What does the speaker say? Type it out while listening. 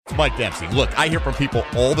Mike Dempsey. Look, I hear from people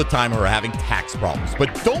all the time who are having tax problems,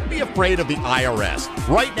 but don't be afraid of the IRS.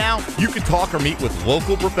 Right now, you can talk or meet with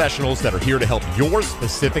local professionals that are here to help your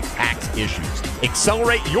specific tax issues.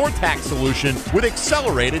 Accelerate your tax solution with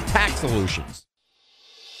Accelerated Tax Solutions.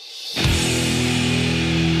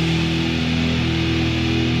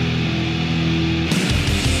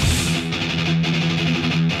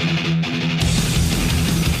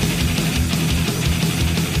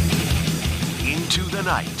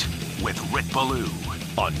 Night with Rick Ballou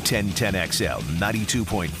on 1010XL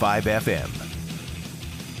 92.5 FM.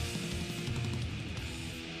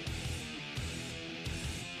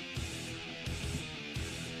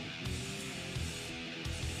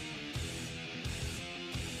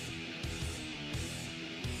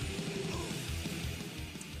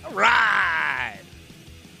 All right.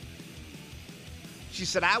 She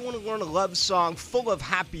said, I want to learn a love song full of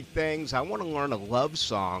happy things. I want to learn a love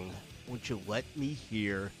song. Would you let me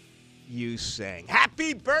hear you sing?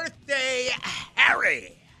 Happy birthday,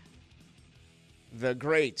 Harry! The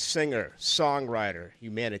great singer, songwriter,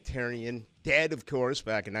 humanitarian, dead, of course,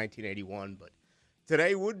 back in 1981. But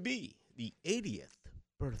today would be the 80th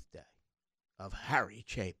birthday of Harry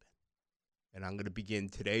Chapin. And I'm going to begin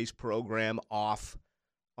today's program off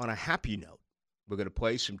on a happy note. We're going to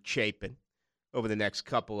play some Chapin over the next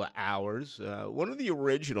couple of hours. One of the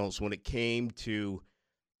originals when it came to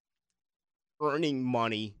earning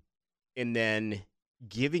money and then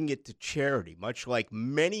giving it to charity, much like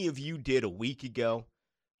many of you did a week ago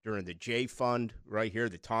during the J Fund right here,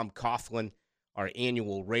 the Tom Coughlin, our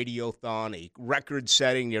annual radiothon, a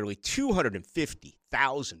record-setting nearly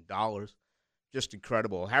 $250,000. Just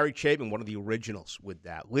incredible. Harry Chapin, one of the originals with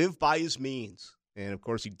that. Lived by his means. And, of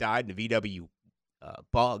course, he died in a VW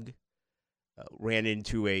bug. Ran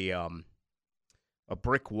into a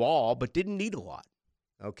brick wall, but didn't need a lot.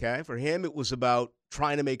 Okay, for him, it was about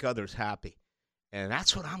trying to make others happy. And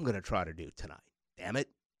that's what I'm going to try to do tonight. Damn it.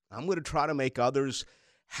 I'm going to try to make others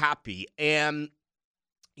happy. And,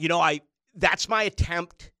 you know, that's my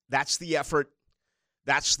attempt. That's the effort.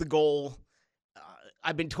 That's the goal.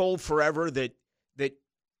 I've been told forever that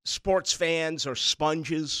sports fans are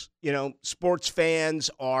sponges. You know, sports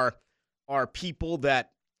fans are people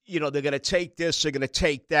that, you know, they're going to take this, they're going to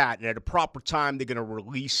take that, and at a proper time, they're going to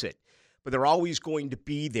release it. But they're always going to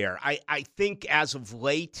be there. I think as of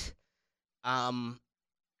late, I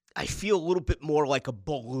feel a little bit more like a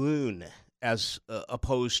balloon as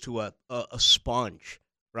opposed to a sponge,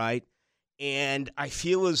 right? And I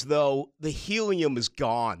feel as though the helium is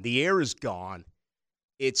gone. The air is gone.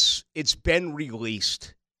 It's been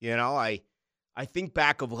released. You know, I think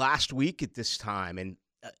back of last week at this time, and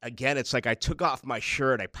again, it's like I took off my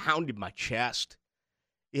shirt. I pounded my chest.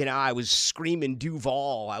 You know, I was screaming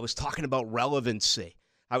Duval. I was talking about relevancy.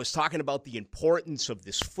 I was talking about the importance of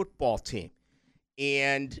this football team.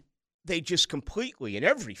 And they just completely, in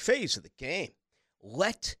every phase of the game,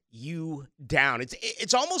 let you down.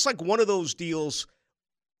 It's almost like one of those deals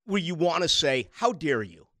where you want to say, how dare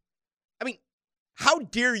you? I mean, how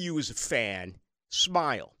dare you as a fan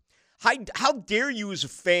smile? How dare you as a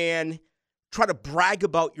fan try to brag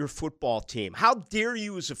about your football team? How dare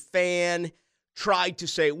you as a fan tried to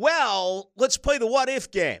say, well, let's play the what-if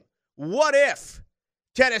game. What if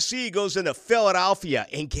Tennessee goes into Philadelphia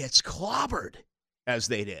and gets clobbered, as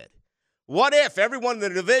they did? What if everyone in the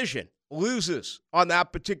division loses on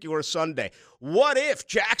that particular Sunday? What if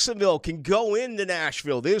Jacksonville can go into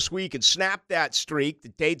Nashville this week and snap that streak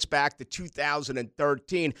that dates back to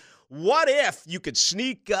 2013? What if you could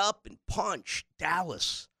sneak up and punch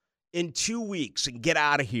Dallas in 2 weeks and get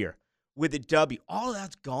out of here with a W? All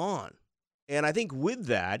that's gone. And I think with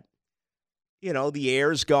that, you know, the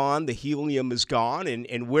air's gone, the helium is gone,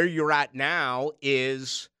 and where you're at now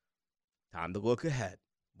is time to look ahead.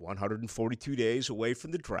 142 days away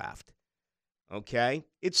from the draft. Okay?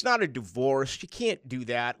 It's not a divorce. You can't do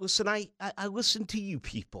that. Listen, I listen to you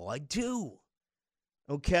people. I do.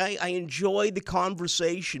 Okay? I enjoy the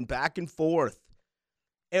conversation back and forth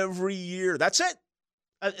every year. That's it.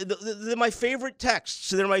 They're my favorite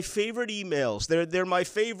texts. They're my favorite emails. They're my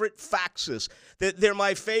favorite faxes. They're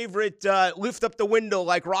my favorite lift up the window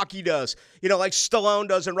like Rocky does. You know, like Stallone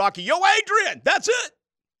does in Rocky. Yo, Adrian, that's it.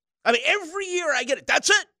 I mean, every year I get it.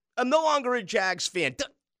 That's it. I'm no longer a Jags fan.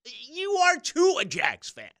 You are too a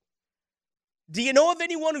Jags fan. Do you know of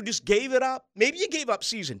anyone who just gave it up? Maybe you gave up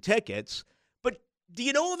season tickets, but do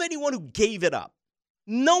you know of anyone who gave it up?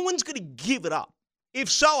 No one's going to give it up.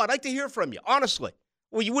 If so, I'd like to hear from you, honestly.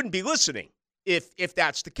 Well, you wouldn't be listening if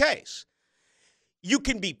that's the case. You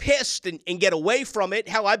can be pissed and get away from it.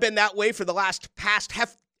 Hell, I've been that way for the past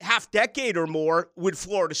half decade or more with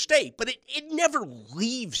Florida State, but it never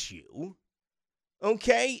leaves you,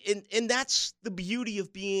 okay? And that's the beauty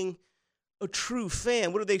of being a true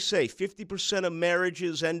fan. What do they say? 50% of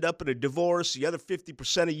marriages end up in a divorce. The other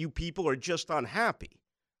 50% of you people are just unhappy,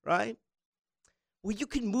 right? Well, you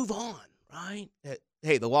can move on, right?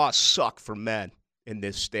 Hey, the laws suck for men in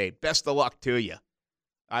this state. Best of luck to you.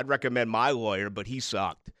 I'd recommend my lawyer, but he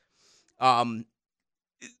sucked. You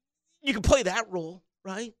can play that role,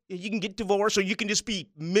 right? You can get divorced, or you can just be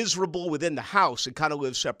miserable within the house and kind of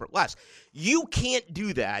live separate lives. You can't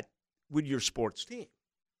do that with your sports team.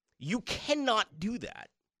 You cannot do that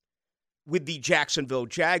with the Jacksonville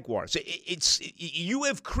Jaguars. You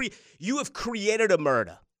have created a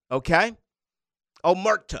murder, okay?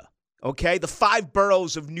 Omerta, okay? The 5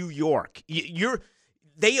 boroughs of New York.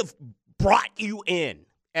 They have brought you in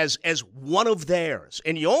as one of theirs,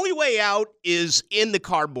 and the only way out is in the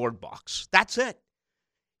cardboard box. That's it.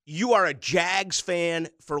 You are a Jags fan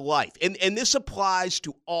for life, and this applies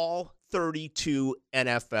to all 32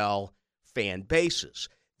 NFL fan bases.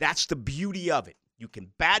 That's the beauty of it. You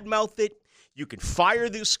can badmouth it. You can fire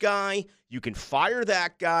this guy. You can fire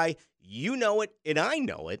that guy. You know it, and I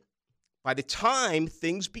know it. By the time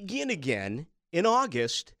things begin again in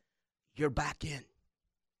August, you're back in.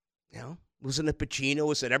 You know, listen to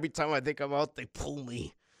Pacino said, every time I think I'm out, they pull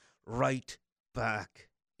me right back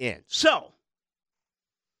in. So,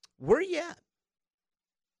 where are you at?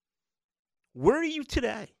 Where are you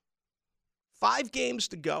today? 5 games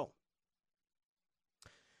to go.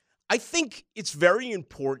 I think it's very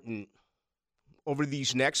important over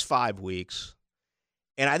these next 5 weeks,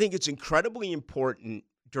 and I think it's incredibly important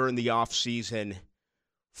during the offseason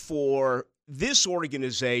for this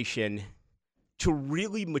organization to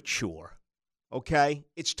really mature, okay?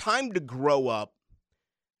 It's time to grow up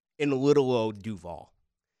in little old Duval.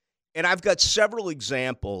 And I've got several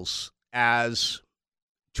examples as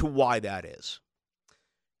to why that is.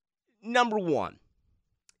 Number one,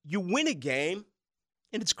 you win a game,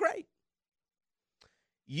 and it's great.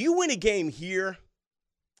 You win a game here,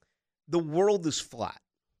 the world is flat,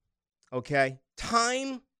 okay?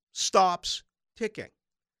 Time stops ticking.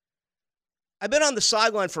 I've been on the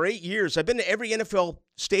sideline for 8 years. I've been to every NFL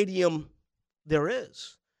stadium there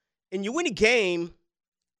is. And you win a game,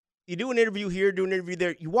 you do an interview here, do an interview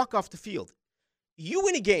there, you walk off the field. You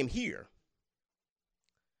win a game here,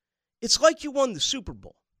 it's like you won the Super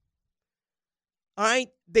Bowl. All right?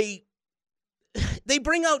 They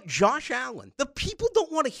bring out Josh Allen. The people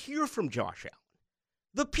don't want to hear from Josh Allen.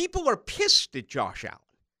 The people are pissed at Josh Allen.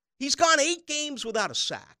 He's gone 8 games without a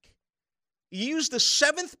sack. He used the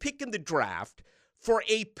 7th pick in the draft for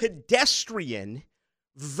a pedestrian,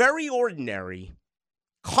 very ordinary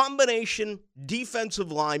combination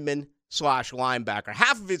defensive lineman / linebacker.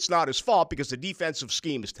 Half of it's not his fault because the defensive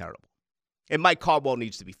scheme is terrible. And Mike Caldwell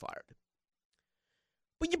needs to be fired.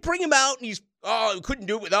 But you bring him out, and he's, couldn't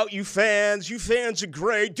do it without you fans. You fans are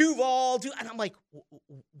great. Duval. And I'm like,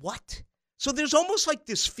 what? So there's almost like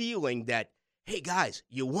this feeling that, hey, guys,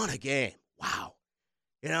 you won a game. Wow.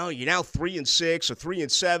 You know, you're now 3-6 or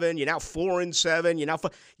 3-7. You're now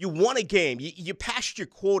 4-7. You won a game. You passed your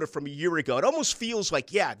quota from a year ago. It almost feels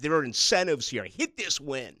like, yeah, there are incentives here. Hit this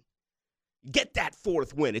win. Get that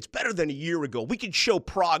 4th win. It's better than a year ago. We can show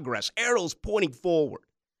progress. Arrows pointing forward.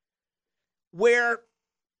 Where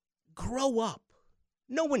grow up.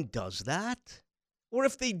 No one does that. Or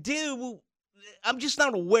if they do, I'm just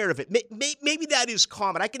not aware of it. Maybe that is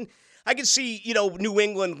common. I can see, New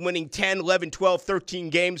England winning 10, 11, 12, 13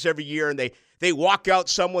 games every year, and they walk out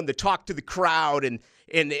someone to talk to the crowd, and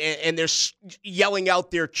they're yelling out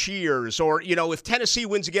their cheers. Or, if Tennessee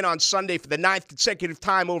wins again on Sunday for the 9th consecutive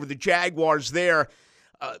time over the Jaguars there,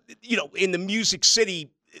 in the Music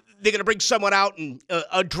City, they're going to bring someone out and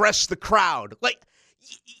address the crowd. Like,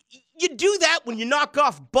 you do that when you knock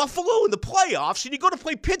off Buffalo in the playoffs and you go to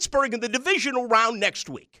play Pittsburgh in the divisional round next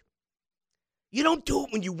week. You don't do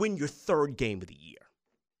it when you win your 3rd game of the year.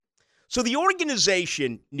 So the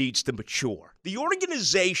organization needs to mature. The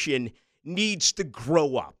organization needs to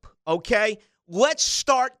grow up, okay? Let's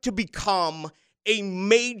start to become a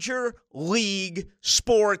major league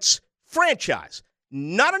sports franchise,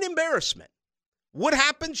 not an embarrassment. What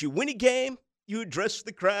happens? You win a game, you address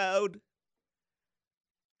the crowd.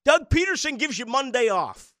 Doug Peterson gives you Monday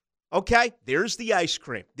off, okay? There's the ice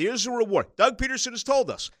cream. There's the reward. Doug Peterson has told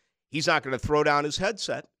us he's not going to throw down his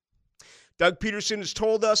headset. Doug Peterson has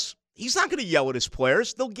told us he's not going to yell at his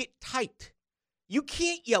players. They'll get tight. You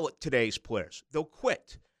can't yell at today's players. They'll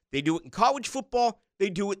quit. They do it in college football. They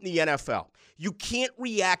do it in the NFL. You can't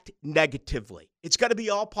react negatively. It's got to be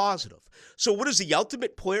all positive. So what does the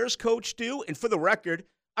ultimate players coach do? And for the record,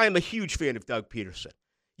 I am a huge fan of Doug Peterson.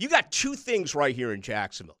 You got two things right here in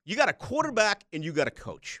Jacksonville. You got a quarterback and you got a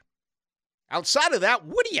coach. Outside of that,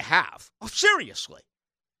 what do you have? Oh, seriously.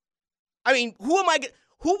 I mean,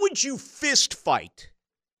 who would you fist fight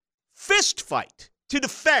to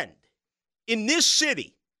defend in this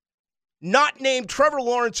city not named Trevor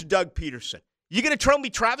Lawrence or Doug Peterson? You going to tell me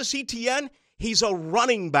Travis Etienne? He's a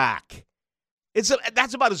running back.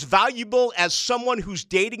 That's about as valuable as someone who's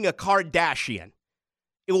dating a Kardashian.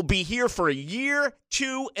 It will be here for a year,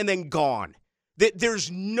 two, and then gone.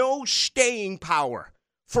 There's no staying power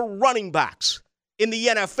for running backs in the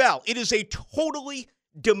NFL. It is a totally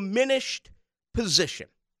diminished position.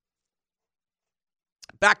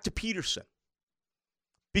 Back to Peterson.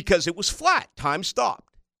 Because it was flat. Time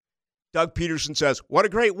stopped. Doug Peterson says, what a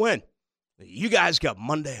great win. You guys got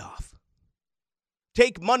Monday off.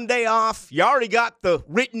 Take Monday off. You already got the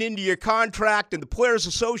written into your contract and the Players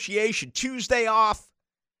Association Tuesday off.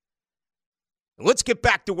 Let's get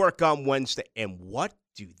back to work on Wednesday. And what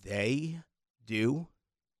do they do?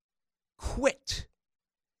 Quit.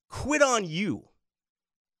 Quit on you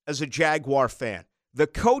as a Jaguar fan. The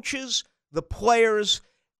coaches, the players,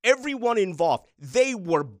 everyone involved, they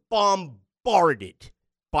were bombarded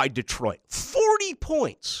by Detroit. 40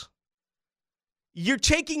 points. You're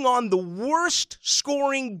taking on the worst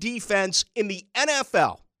scoring defense in the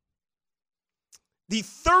NFL. The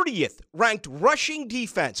 30th ranked rushing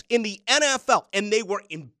defense in the NFL, and they were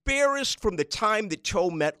embarrassed from the time that Toe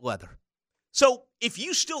met leather. So if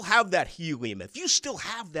you still have that helium, if you still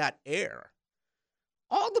have that air,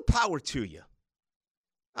 all the power to you.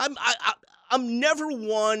 I'm never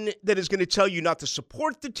one that is going to tell you not to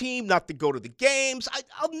support the team, not to go to the games.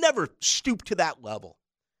 I'll never stoop to that level.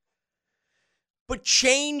 But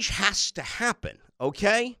change has to happen,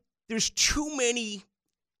 okay? There's too many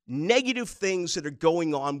negative things that are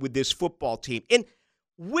going on with this football team. And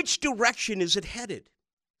which direction is it headed?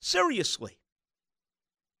 Seriously.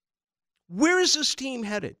 Where is this team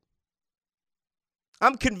headed?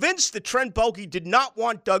 I'm convinced that Trent Baalke did not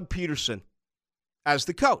want Doug Peterson as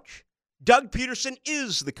the coach. Doug Peterson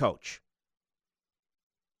is the coach.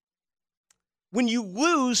 When you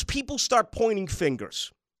lose, people start pointing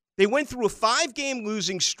fingers. They went through a 5-game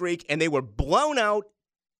losing streak, and they were blown out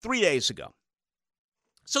 3 days ago.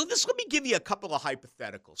 So let me give you a couple of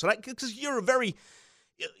hypotheticals, because you're a very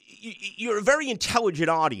intelligent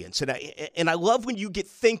audience, and I love when you get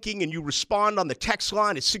thinking and you respond on the text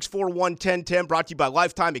line at 641-1010, brought to you by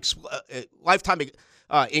Lifetime.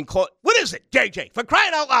 What is it, JJ? For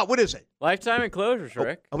crying out loud, what is it? Lifetime Enclosures,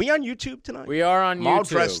 Rick. Are we on YouTube tonight? We are on YouTube. I'm all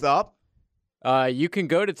dressed up. You can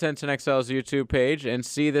go to 1010XL's YouTube page and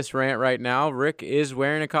see this rant right now. Rick is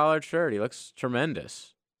wearing a collared shirt. He looks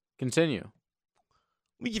tremendous. Continue.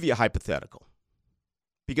 Let me give you a hypothetical,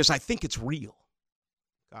 because I think it's real.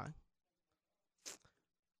 Okay?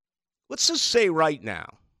 Let's just say right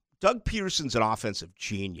now, Doug Peterson's an offensive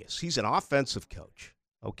genius. He's an offensive coach,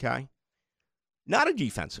 okay? Not a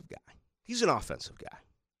defensive guy. He's an offensive guy.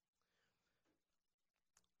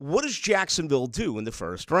 What does Jacksonville do in the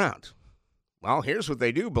first round? Well, here's what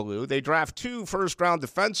they do, Baloo. They draft 2 first-round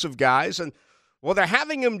defensive guys, and, well, they're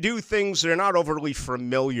having them do things they're not overly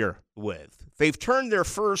familiar with. They've turned their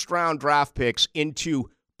first-round draft picks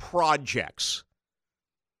into projects.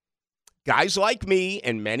 Guys like me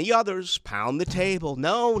and many others pound the table.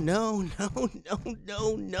 No.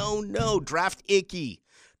 Draft Icky.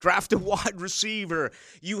 Draft a wide receiver.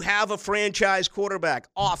 You have a franchise quarterback.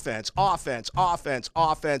 Offense.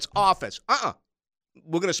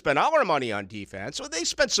 We're going to spend all our money on defense. Well, they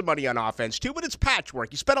spent some money on offense, too, but it's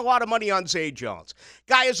patchwork. You spent a lot of money on Zay Jones.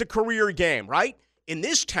 Guy has a career game, right? In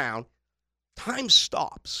this town, time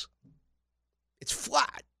stops. It's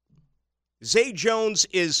flat. Zay Jones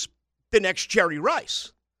is the next Jerry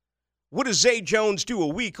Rice. What does Zay Jones do a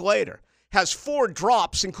week later? Has 4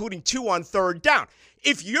 drops, including 2 on third down.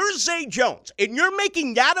 If you're Zay Jones and you're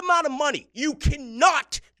making that amount of money, you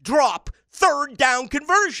cannot drop third down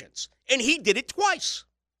conversions. And he did it twice.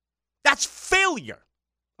 That's failure,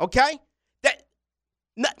 okay? That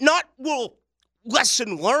not will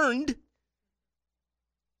lesson learned.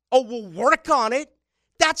 Oh, we'll work on it.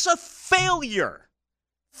 That's a failure.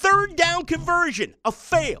 Third down conversion, a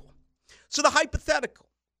fail. So the hypothetical.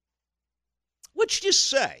 Let's just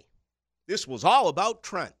say this was all about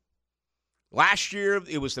Trent. Last year,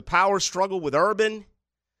 it was the power struggle with Urban.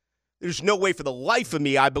 There's no way for the life of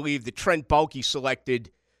me I believe that Trent Baalke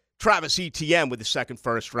selected Travis Etienne with the second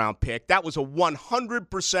first-round pick. That was a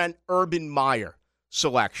 100% Urban Meyer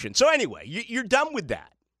selection. So anyway, you're done with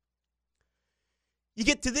that. You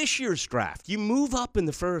get to this year's draft. You move up in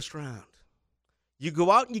the first round. You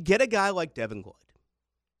go out and you get a guy like Devin Lloyd.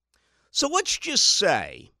 So let's just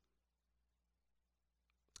say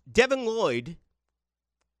Devin Lloyd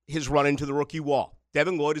has run into the rookie wall.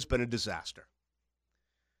 Devin Lloyd has been a disaster.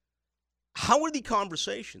 How are the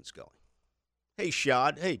conversations going? Hey,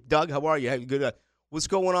 Shad. Hey, Doug, how are you? Hey, good. What's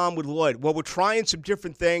going on with Lloyd? Well, we're trying some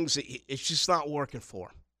different things. It's just not working for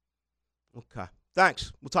him. Okay.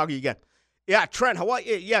 Thanks. We'll talk to you again. Yeah, Trent, how are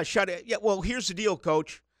you? Yeah, Shad. Yeah, well, here's the deal,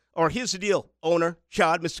 coach. Or here's the deal, owner,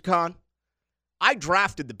 Shad, Mr. Khan. I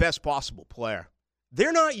drafted the best possible player.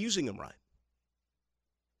 They're not using him right.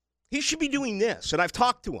 He should be doing this, and I've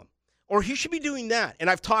talked to him. Or he should be doing that, and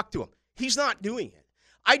I've talked to him. He's not doing it.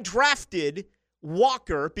 I drafted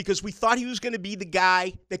Walker because we thought he was going to be the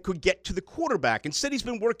guy that could get to the quarterback. Instead, he's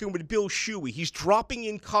been working with Bill Shuey. He's dropping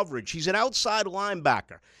in coverage. He's an outside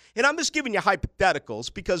linebacker. And I'm just giving you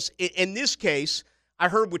hypotheticals because in this case, I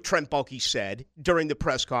heard what Trent Baalke said during the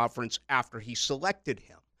press conference after he selected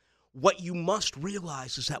him. What you must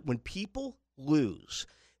realize is that when people lose,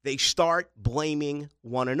 they start blaming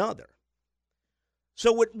one another.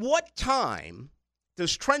 So at what time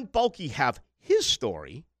does Trent Baalke have his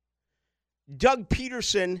story? Doug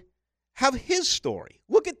Peterson have his story?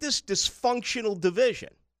 Look at this dysfunctional division.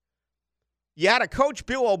 You had a coach,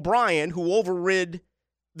 Bill O'Brien, who overrid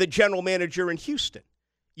the general manager in Houston.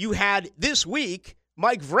 You had this week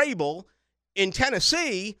Mike Vrabel in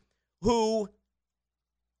Tennessee, who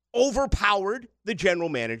overpowered the general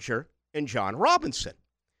manager and John Robinson.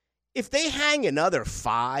 If they hang another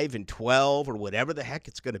 5-12 or whatever the heck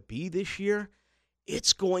it's going to be this year,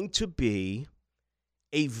 it's going to be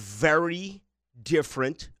a very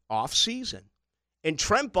different offseason. And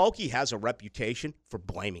Trent Baalke has a reputation for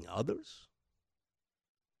blaming others.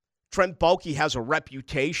 Trent Baalke has a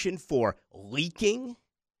reputation for leaking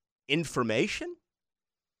information.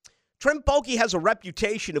 Trent Baalke has a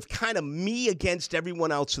reputation of kind of me against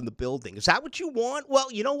everyone else in the building. Is that what you want?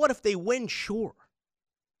 Well, you know what? If they win, sure.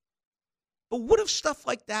 But what if stuff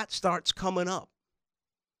like that starts coming up?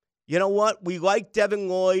 You know what? We like Devin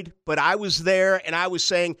Lloyd, but I was there and I was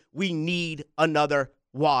saying we need another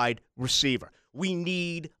wide receiver. We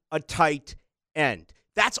need a tight end.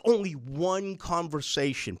 That's only one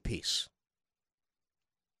conversation piece.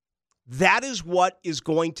 That is what is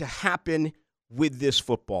going to happen with this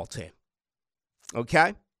football team.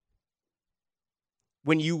 Okay?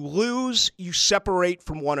 When you lose, you separate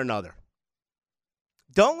from one another.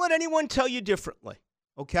 Don't let anyone tell you differently.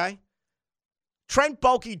 Okay? Trent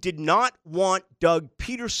Baalke did not want Doug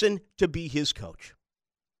Peterson to be his coach.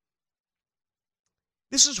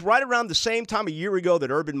 This is right around the same time a year ago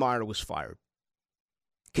that Urban Meyer was fired.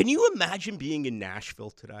 Can you imagine being in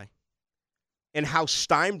Nashville today and how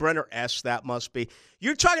Steinbrenner-esque that must be?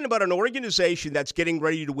 You're talking about an organization that's getting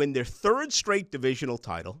ready to win their third straight divisional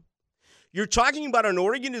title. You're talking about an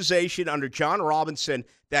organization under John Robinson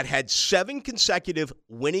that had 7 consecutive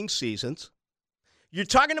winning seasons. You're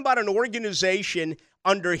talking about an organization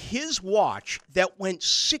under his watch that went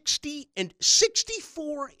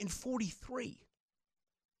 64-43.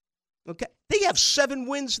 Okay? They have 7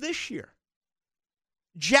 wins this year.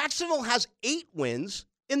 Jacksonville has 8 wins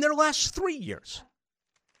in their last 3 years.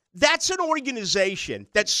 That's an organization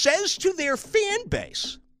that says to their fan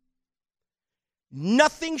base,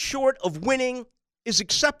 nothing short of winning is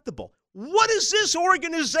acceptable. What is this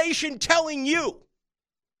organization telling you?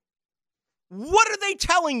 What are they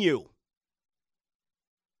telling you?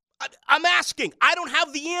 I'm asking. I don't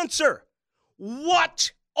have the answer.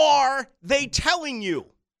 What are they telling you?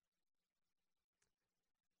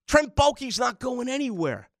 Trent Baalke's not going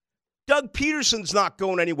anywhere. Doug Peterson's not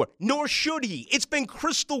going anywhere, nor should he. It's been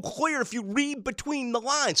crystal clear if you read between the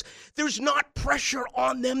lines. There's not pressure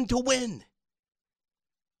on them to win.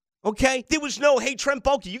 Okay? There was no, hey, Trent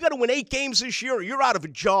Baalke, you got to win 8 games this year or you're out of a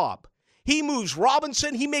job. He moves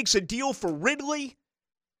Robinson. He makes a deal for Ridley.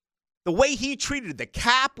 The way he treated the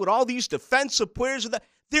cap with all these defensive players,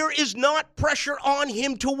 there is not pressure on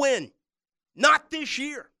him to win. Not this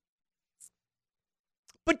year.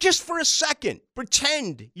 But just for a second,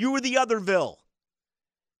 pretend you were the Otherville.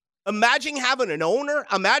 Imagine having an owner,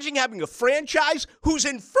 imagine having a franchise who's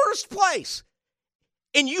in first place,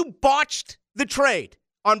 and you botched the trade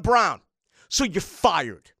on Brown. So you're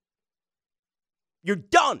fired. You're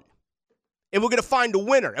done. And we're going to find a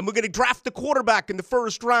winner, and we're going to draft the quarterback in the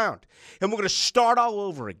first round, and we're going to start all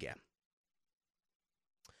over again.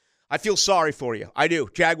 I feel sorry for you. I do.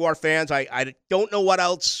 Jaguar fans, I don't know what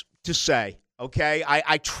else to say. Okay,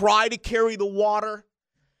 I try to carry the water.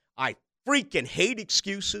 I freaking hate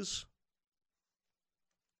excuses.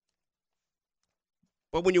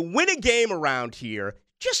 But when you win a game around here,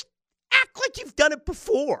 just act like you've done it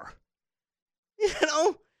before. You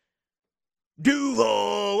know?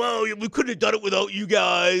 Duval, well, we couldn't have done it without you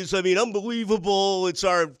guys. I mean, unbelievable. It's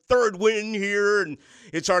our third win here, and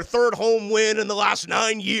it's our third home win in the last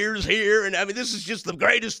 9 years here. And, I mean, this is just the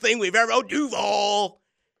greatest thing we've ever... Oh, Duval.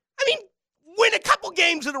 I mean, win a couple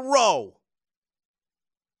games in a row.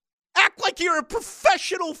 Act like you're a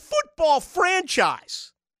professional football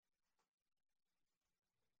franchise.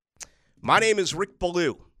 My name is Rick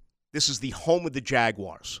Ballou. This is the home of the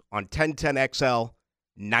Jaguars on 1010XL.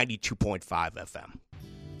 92.5 FM.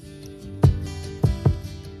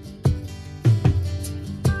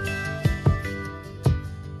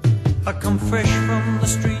 I come fresh from the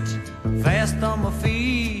streets, fast on my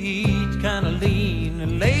feet, kind of lean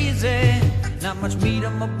and lazy, not much meat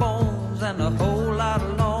on my bones, and a whole lot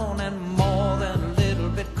of lawn, and more than a little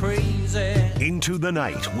bit crazy. Into the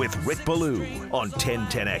Night with Rick Ballou on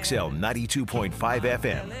 1010XL 92.5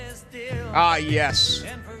 FM. Ah, yes.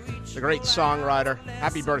 The great songwriter.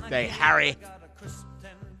 Happy birthday, Harry.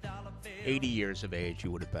 80 years of age,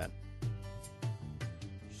 you would have been.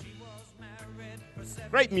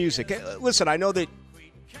 Great music. Listen, I know that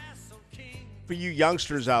for you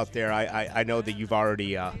youngsters out there, I know that you've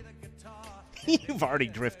already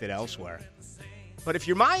drifted elsewhere. But if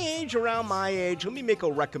you're my age, around my age, let me make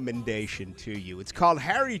a recommendation to you. It's called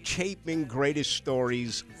Harry Chapin Greatest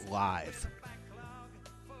Stories Live.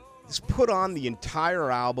 Just put on the entire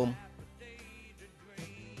album.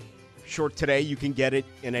 Sure, today you can get it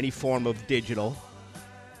in any form of digital.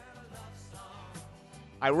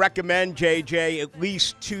 I recommend, JJ, at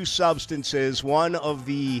least 2 substances. One of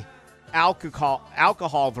the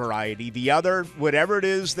alcohol variety. The other, whatever it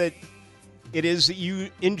is that you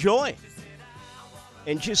enjoy.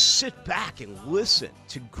 And just sit back and listen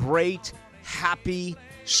to great, happy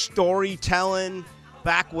storytelling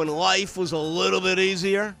back when life was a little bit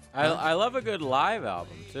easier. I love a good live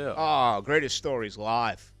album, too. Oh, Greatest Stories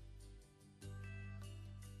Live.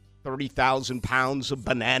 30,000 pounds of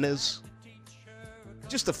bananas.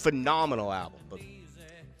 Just a phenomenal album.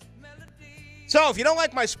 So, if you don't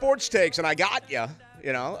like my sports takes, and I got you,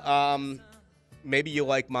 maybe you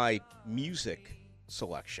like my music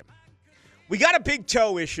selection. We got a big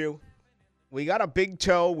toe issue. We got a big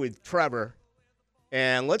toe with Trevor.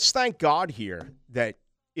 And let's thank God here that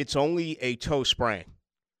it's only a toe sprain.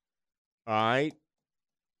 All right?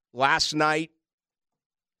 Last night,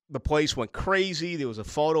 the place went crazy. There was a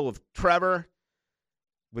photo of Trevor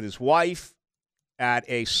with his wife at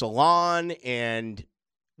a salon and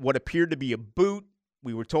what appeared to be a boot.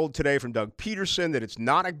 We were told today from Doug Peterson that it's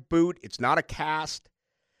not a boot. It's not a cast.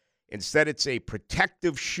 Instead, it's a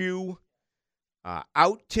protective shoe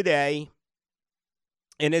out today.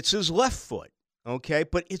 And it's his left foot. Okay,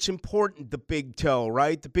 but it's important, the big toe,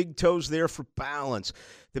 right? The big toe's there for balance.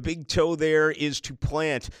 The big toe there is to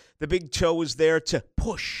plant. The big toe is there to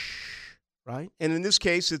push, right? And in this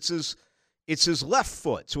case, it's his left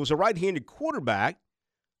foot. So as a right-handed quarterback,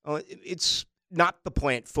 it's not the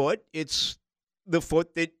plant foot. It's the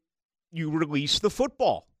foot that you release the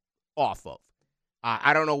football off of.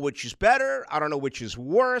 I don't know which is better. I don't know which is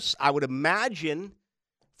worse. I would imagine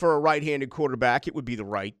for a right-handed quarterback, it would be the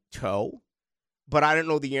right toe. But I don't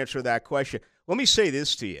know the answer to that question. Let me say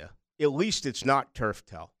this to you. At least it's not turf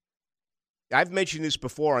toe. I've mentioned this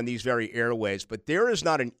before on these very airways, but there is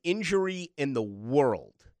not an injury in the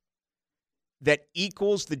world that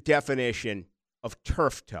equals the definition of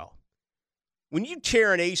turf toe. When you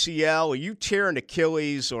tear an ACL or you tear an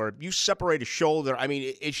Achilles or you separate a shoulder, I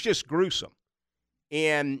mean, it's just gruesome.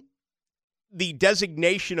 And the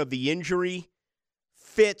designation of the injury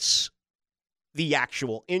fits the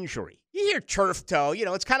actual injury. You hear turf toe,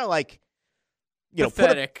 it's kind of like,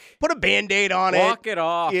 pathetic. Put a Band-Aid on it. Walk it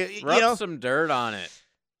off. Rub some dirt on it.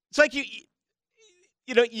 It's like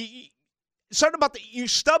something about you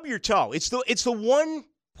stub your toe. It's the one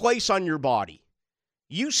place on your body.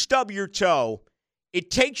 You stub your toe,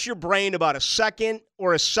 it takes your brain about a second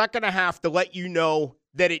or a second and a half to let you know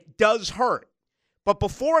that it does hurt. But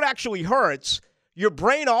before it actually hurts, your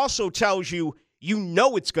brain also tells you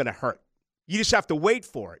it's going to hurt. You just have to wait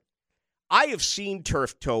for it. I have seen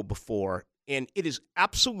turf toe before, and it is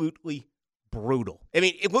absolutely brutal. I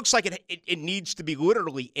mean, it looks like it needs to be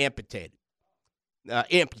literally amputated.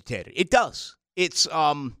 It does. It's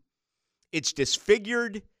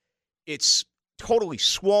disfigured. It's totally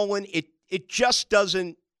swollen. It just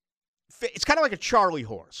doesn't fit. It's kind of like a Charlie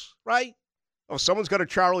horse, right? Oh, someone's got a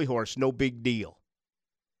Charlie horse. No big deal.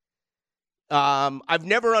 I've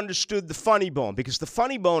never understood the funny bone because the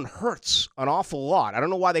funny bone hurts an awful lot. I don't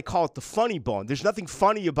know why they call it the funny bone. There's nothing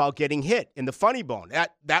funny about getting hit in the funny bone.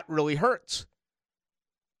 That really hurts.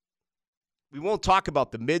 We won't talk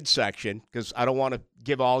about the midsection because I don't want to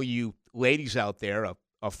give all you ladies out there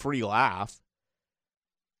a free laugh.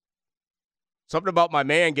 Something about my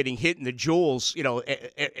man getting hit in the jewels. You know,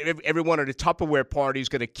 everyone at a Tupperware party is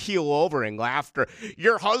going to keel over in laughter.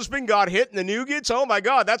 Your husband got hit in the nougats? Oh, my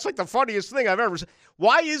God, that's like the funniest thing I've ever seen.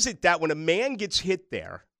 Why is it that when a man gets hit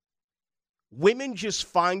there, women just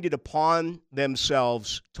find it upon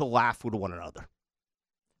themselves to laugh with one another?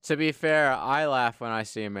 To be fair, I laugh when I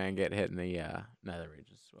see a man get hit in the nether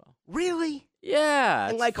regions as well. Really? Yeah,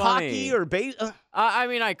 And it's like funny. hockey or baseball? I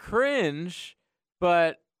mean, I cringe,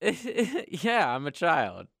 but yeah, I'm a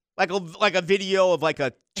child. Like a video of like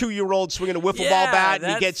a 2-year-old swinging a wiffle ball bat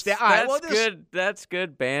and he gets down. All right, That's well, good. That's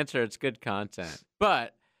good banter. It's good content.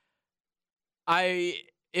 But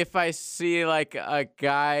if I see like a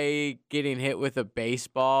guy getting hit with a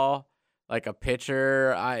baseball, like a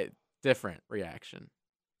pitcher, different reaction.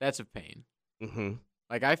 That's a pain. Mm-hmm.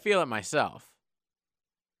 Like I feel it myself.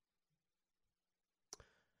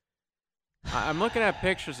 I'm looking at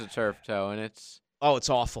pictures of turf toe, and it's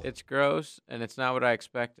awful. It's gross, and it's not what I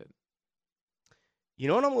expected. You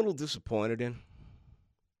know what I'm a little disappointed in?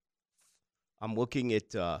 I'm looking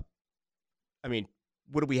at, what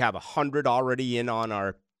do we have, 100 already in on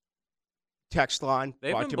our text line?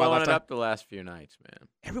 They've Brought been to you by blowing it Lifetime. up the last few nights, man.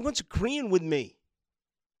 Everyone's agreeing with me.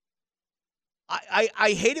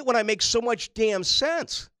 I hate it when I make so much damn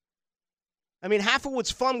sense. I mean, half of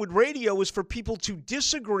what's fun with radio is for people to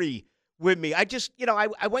disagree with me. I just,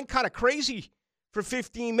 I went kind of crazy for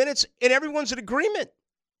 15 minutes, and everyone's in agreement.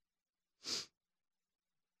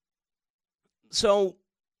 So,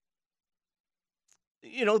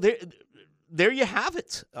 there you have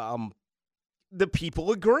it. The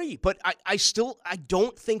people agree, but I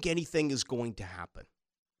don't think anything is going to happen.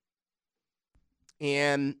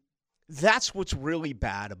 And that's what's really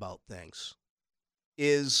bad about things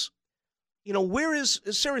is, where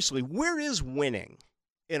is winning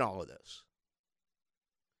in all of this?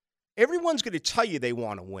 Everyone's going to tell you they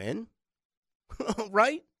want to win,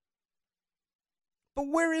 right? But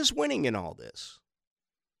where is winning in all this?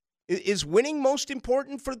 Is winning most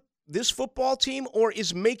important for this football team, or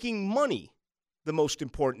is making money the most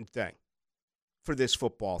important thing for this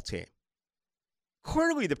football team?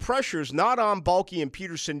 Clearly, the pressure is not on Bulky and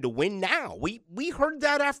Peterson to win now. We heard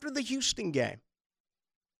that after the Houston game.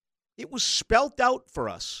 It was spelt out for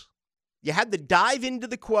us. You had to dive into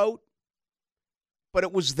the quote, but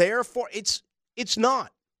it was there for it's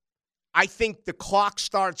not. I think the clock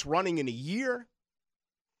starts running in a year.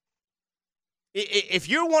 If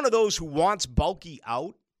you're one of those who wants Bulky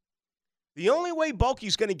out, the only way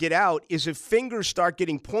Bulky's going to get out is if fingers start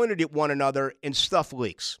getting pointed at one another and stuff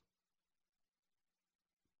leaks.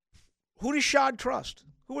 Who does Shad trust?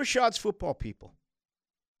 Who are Shad's football people?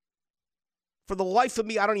 For the life of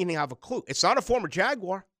me, I don't even have a clue. It's not a former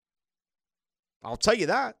Jaguar. I'll tell you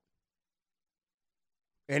that.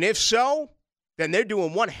 And if so, then they're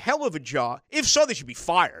doing one hell of a job. If so, they should be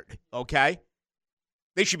fired, okay?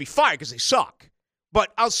 They should be fired because they suck.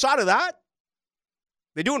 But outside of that,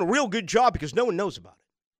 they're doing a real good job because no one knows about it.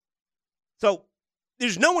 So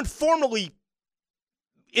there's no one formally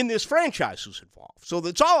in this franchise who's involved. So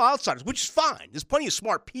it's all outsiders, which is fine. There's plenty of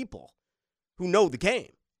smart people who know the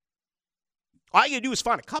game. All you do is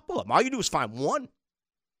find a couple of them. All you do is find one.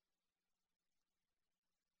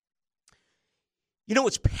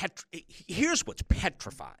 Here's what's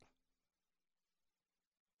petrifying.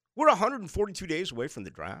 We're 142 days away from the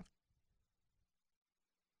draft.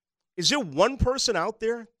 Is there one person out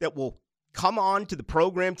there that will come on to the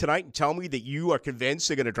program tonight and tell me that you are convinced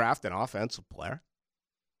they're going to draft an offensive player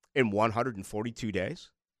in 142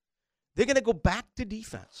 days? They're going to go back to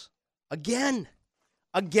defense again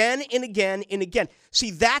and again and again.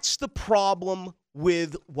 See, that's the problem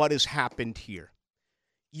with what has happened here.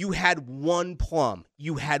 You had one plum.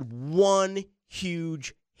 You had one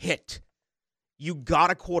huge hit. You got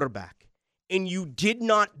a quarterback, and you did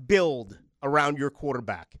not build around your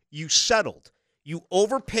quarterback. You settled. You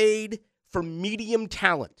overpaid for medium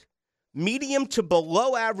talent, medium to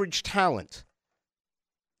below average talent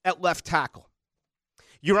at left tackle.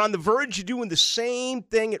 You're on the verge of doing the same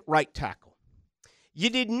thing at right tackle. You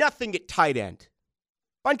did nothing at tight end.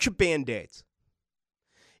 Bunch of Band-Aids.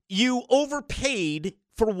 You overpaid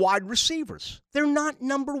for wide receivers. They're not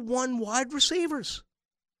number one wide receivers.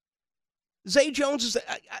 Zay Jones is,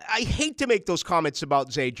 I hate to make those comments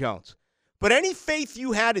about Zay Jones, but any faith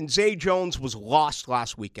you had in Zay Jones was lost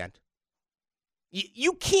last weekend.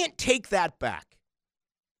 You can't take that back.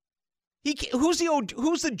 Who's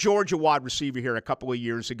the Georgia wide receiver here a couple of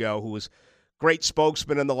years ago who was great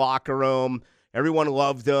spokesman in the locker room, Everyone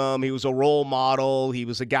loved him. He was a role model. He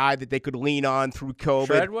was a guy that they could lean on through COVID.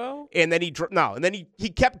 Treadwell? And then he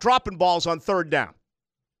kept dropping balls on third down.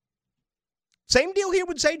 Same deal here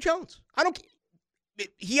with Zay Jones.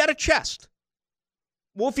 He had a chest.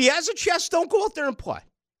 Well, if he has a chest, don't go out there and play.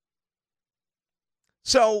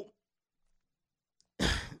 So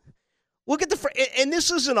look at and this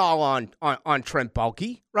isn't all on Trent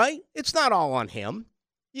Baalke, right? It's not all on him.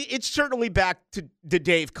 It's certainly back to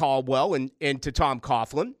Dave Caldwell and to Tom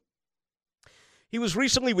Coughlin. He was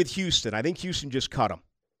recently with Houston. I think Houston just cut him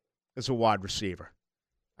as a wide receiver.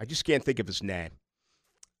 I just can't think of his name.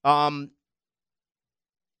 Let's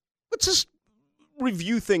just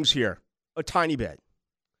review things here a tiny bit.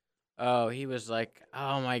 Oh, he was like,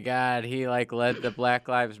 oh my God, he like led the Black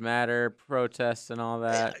Lives Matter protests and all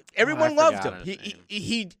that. Everyone loved him.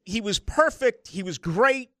 He was perfect. He was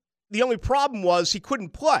great. The only problem was he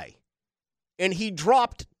couldn't play, and he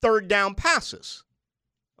dropped third down passes.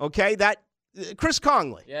 Okay, Chris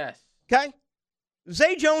Conley. Yes. Okay,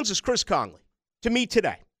 Zay Jones is Chris Conley to me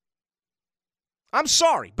today. I'm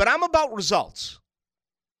sorry, but I'm about results.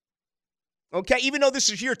 Okay, even though this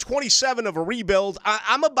is year 27 of a rebuild,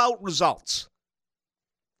 I'm about results.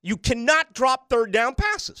 You cannot drop third down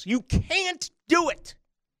passes. You can't do it.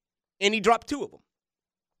 And he dropped 2 of them.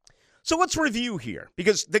 So let's review here,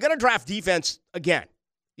 because they're going to draft defense again.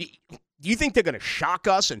 Do you think they're going to shock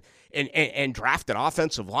us and draft an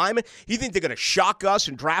offensive lineman? You think they're going to shock us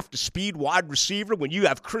and draft a speed wide receiver when you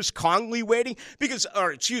have Chris Conley waiting?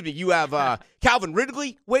 You have Calvin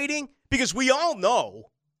Ridley waiting? Because we all know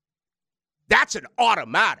that's an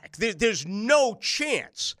automatic. There's no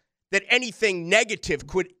chance that anything negative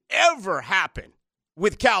could ever happen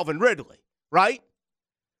with Calvin Ridley, right?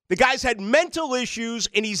 The guy's had mental issues,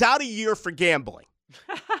 and he's out a year for gambling.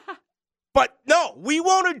 But no, we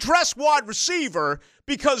won't address wide receiver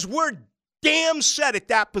because we're damn set at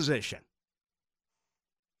that position.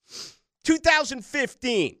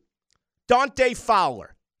 2015, Dante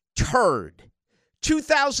Fowler, turd.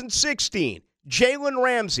 2016, Jalen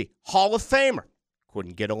Ramsey, Hall of Famer.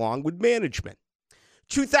 Couldn't get along with management.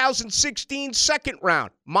 2016 second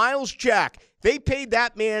round, Miles Jack. They paid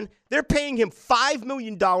that man, they're paying him $5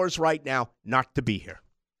 million right now not to be here.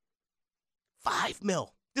 $5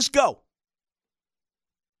 million. Just go.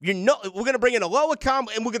 We're going to bring in a low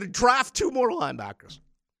account, and we're going to draft 2 more linebackers.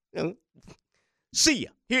 See ya.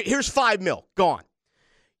 Here's $5 million. Gone.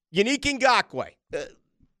 Yannick Ngakoue.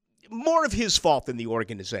 More of his fault than the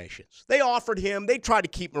organization's. They offered him. They tried to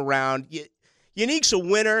keep him around. Yannick's a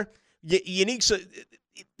winner.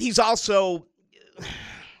 He's also,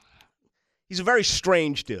 he's a very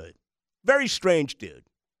strange dude. Very strange dude.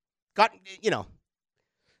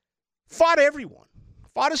 Fought everyone.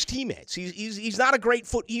 Fought his teammates. He's not a great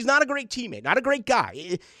he's not a great teammate. Not a great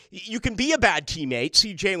guy. You can be a bad teammate,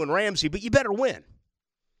 see Jalen Ramsey, but you better win.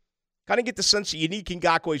 Kind of get the sense that Yannick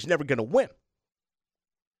Ngakoue is never going to win.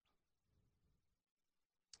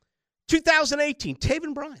 2018,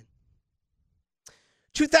 Taven Bryan.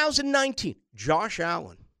 2019, Josh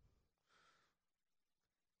Allen.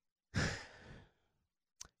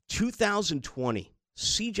 2020,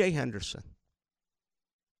 C.J. Henderson.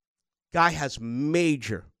 Guy has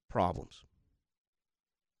major problems.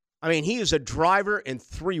 I mean, he is a driver in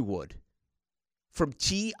 3-wood from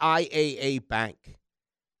TIAA Bank,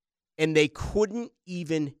 and they couldn't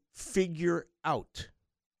even figure out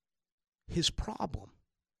his problem.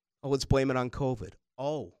 Oh, let's blame it on COVID.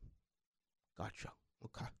 Oh, gotcha.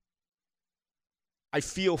 Okay. I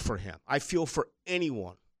feel for him. I feel for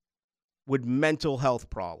anyone with mental health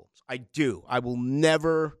problems. I do. I will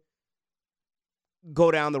never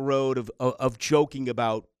go down the road of joking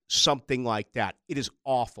about something like that. It is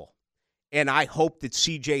awful. And I hope that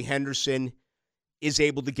C.J. Henderson is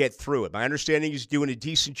able to get through it. My understanding is he's doing a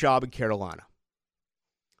decent job in Carolina.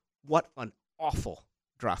 What an awful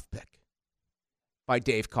draft pick by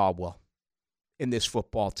Dave Caldwell in this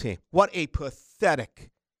football team. What a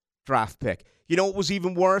pathetic draft pick. You know what was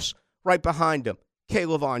even worse? Right behind him,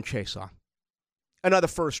 K'Lavon Chaisson. Another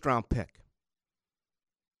first-round pick.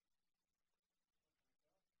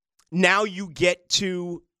 Now you get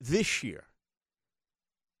to this year.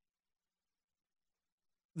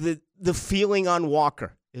 The feeling on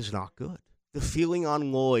Walker is not good. The feeling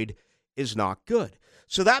on Lloyd is not good.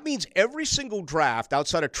 So that means every single draft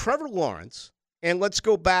outside of Trevor Lawrence, and let's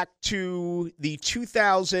go back to the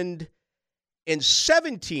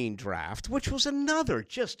 2017 draft, which was another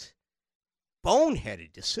just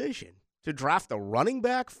boneheaded decision to draft a running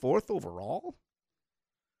back 4th overall.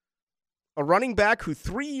 A running back who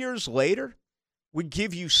 3 years later would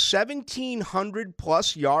give you 1,700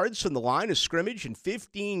 plus yards from the line of scrimmage in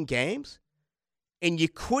 15 games. and you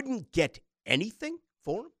couldn't get anything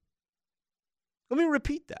for him? Let me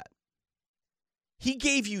repeat that. He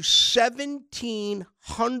gave you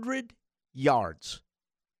 1,700 yards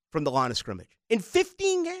from the line of scrimmage in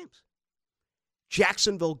 15 games.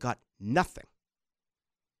 Jacksonville got nothing.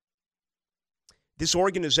 This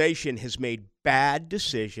organization has made bad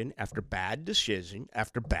decision after bad decision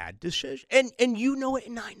after bad decision. And you know it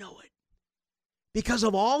and I know it. Because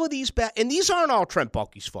of all of these bad, and these aren't all Trent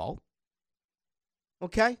Baalke's fault.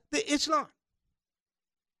 Okay? It's not.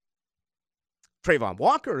 Trayvon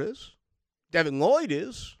Walker is. Devin Lloyd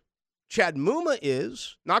is. Chad Muma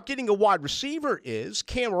is. Not getting a wide receiver is.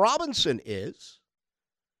 Cam Robinson is.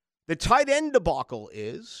 The tight end debacle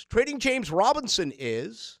is. Trading James Robinson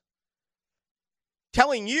is.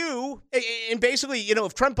 Telling you, and basically,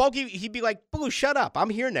 if Trent Baalke, he'd be like, Blue, shut up. I'm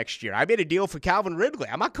here next year. I made a deal for Calvin Ridley.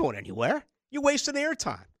 I'm not going anywhere. You're wasting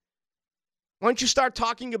airtime. Why don't you start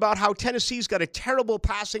talking about how Tennessee's got a terrible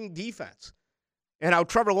passing defense and how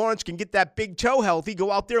Trevor Lawrence can get that big toe healthy, go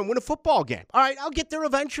out there and win a football game? All right, I'll get there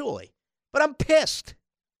eventually. But I'm pissed.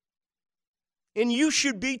 And you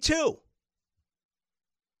should be too.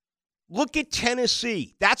 Look at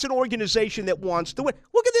Tennessee. That's an organization that wants to win.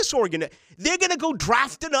 Look at this organization. They're going to go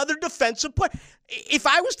draft another defensive player. If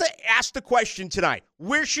I was to ask the question tonight,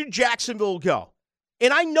 where should Jacksonville go?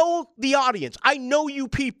 And I know the audience. I know you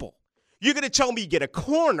people. You're going to tell me get a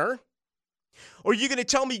corner, or you're going to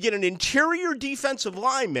tell me get an interior defensive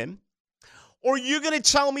lineman, or you're going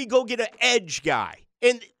to tell me go get an edge guy.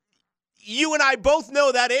 And you and I both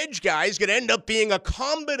know that edge guy is going to end up being a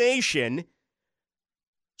combination.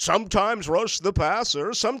 Sometimes rush the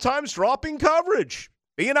passer, sometimes dropping coverage,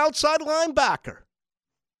 be an outside linebacker.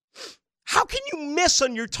 How can you miss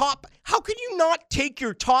on your top? How can you not take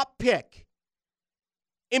your top pick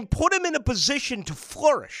and put him in a position to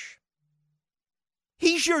flourish?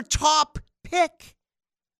 He's your top pick.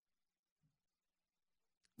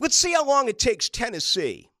 Let's see how long it takes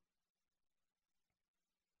Tennessee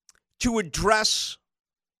to address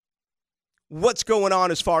what's going on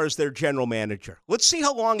as far as their general manager. Let's see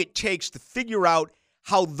how long it takes to figure out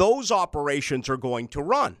how those operations are going to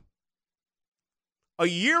run. A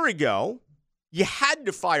year ago, you had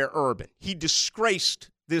to fire Urban. He disgraced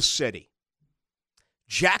this city.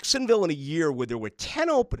 Jacksonville, in a year where there were 10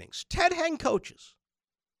 openings, 10 head coaches.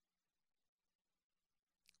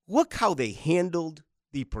 Look how they handled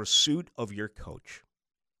the pursuit of your coach.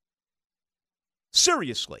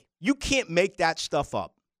 Seriously, you can't make that stuff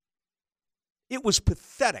up. It was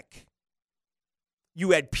pathetic.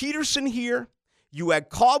 You had Peterson here, you had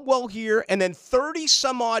Caldwell here, and then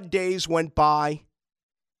 30-some-odd days went by.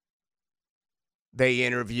 They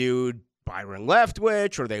interviewed Byron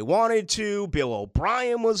Leftwich, or they wanted to. Bill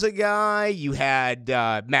O'Brien was a guy. You had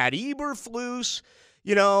Matt Eberflus.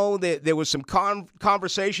 There was some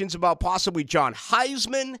conversations about possibly John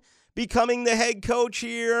Heisman becoming the head coach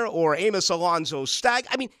here, or Amos Alonzo Stagg.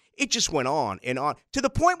 I mean, it just went on and on to the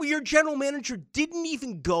point where your general manager didn't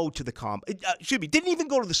even go to the didn't even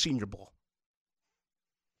go to the Senior Bowl.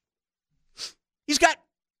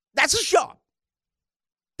 That's his job.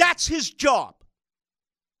 That's his job.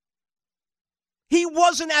 He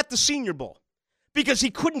wasn't at the Senior Bowl because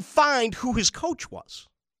he couldn't find who his coach was.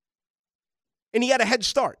 And he had a head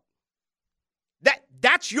start.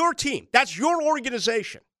 That's your team. That's your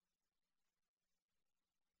organization.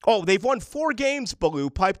 Oh, they've won 4 games, Baloo,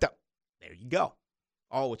 piped up. There you go.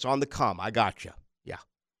 Oh, it's on the come. I got you. Yeah.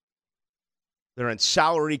 They're in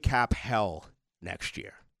salary cap hell next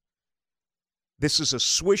year. This is a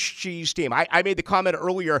Swiss cheese team. I made the comment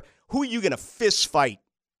earlier, who are you going to fist fight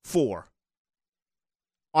for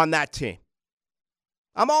on that team?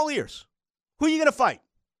 I'm all ears. Who are you going to fight?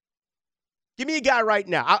 Give me a guy right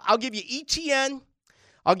now. I'll give you ETN.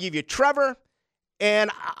 I'll give you Trevor.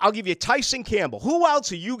 And I'll give you Tyson Campbell. Who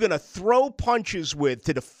else are you going to throw punches with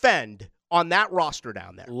to defend on that roster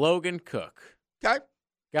down there? Logan Cook. Okay.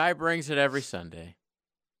 Guy brings it every Sunday.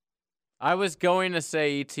 I was going to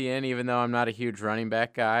say ETN, even though I'm not a huge running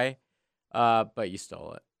back guy, but you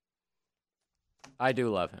stole it. I do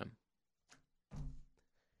love him.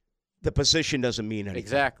 The position doesn't mean anything.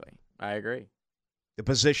 Exactly. I agree. The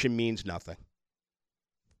position means nothing.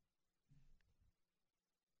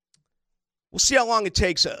 We'll see how long it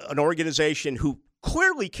takes an organization who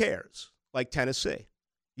clearly cares, like Tennessee.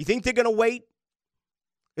 You think they're going to wait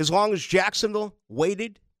as long as Jacksonville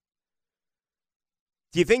waited?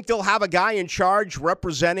 Do you think they'll have a guy in charge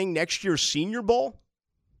representing next year's Senior Bowl?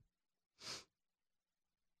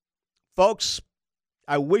 Folks,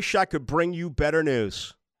 I wish I could bring you better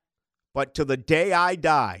news, but to the day I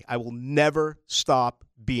die, I will never stop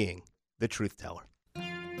being the truth teller.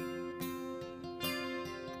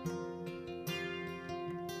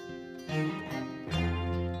 A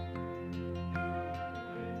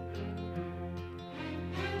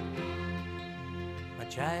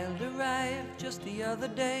child arrived just the other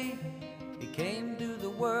day. He came to the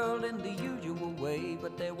world in the usual way,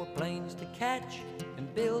 but there were planes to catch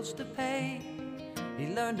and bills to pay. He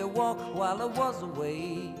learned to walk while I was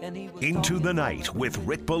away, and he was Into the Night with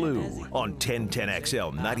Rick Ballou on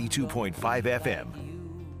 1010XL 92.5 FM.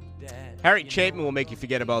 Harry Chapman will make you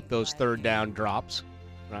forget about those third down drops,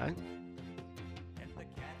 right?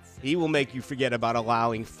 He will make you forget about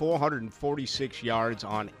allowing 446 yards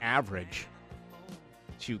on average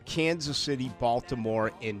to Kansas City,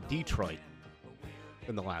 Baltimore, and Detroit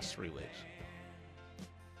in the last 3 weeks.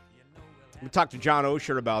 We talked to John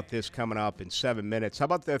Osher about this coming up in 7 minutes. How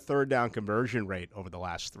about their third down conversion rate over the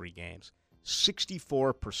last 3 games?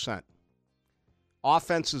 64%.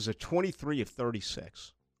 Offenses are 23 of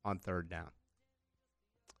 36 on third down.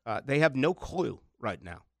 They have no clue right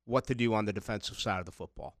now what to do on the defensive side of the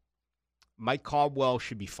football. Mike Caldwell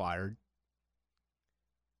should be fired.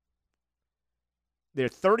 They're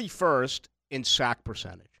 31st in sack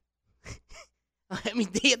percentage. I mean,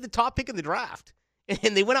 they had the top pick in the draft,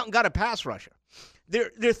 and they went out and got a pass rusher. They're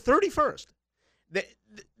 31st.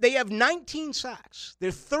 They have 19 sacks. They're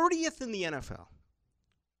 30th in the NFL.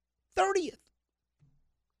 30th.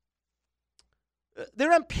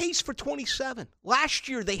 They're on pace for 27. Last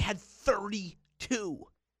year, they had 32.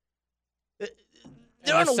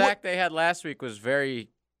 And the sack they had last week was very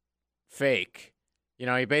fake. You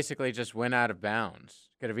know, he basically just went out of bounds.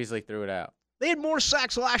 Could have easily threw it out. They had more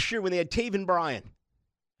sacks last year when they had Taven Bryan.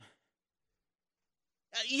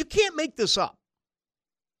 You can't make this up.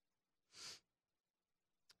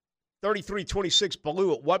 33-26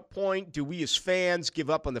 Ballou. At what point do we as fans give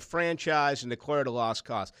up on the franchise and declare it a lost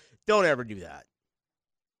cause? Don't ever do that.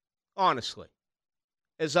 Honestly.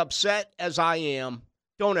 As upset as I am,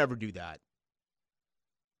 don't ever do that.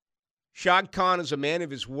 Shad Khan is a man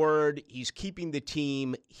of his word. He's keeping the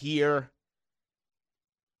team here.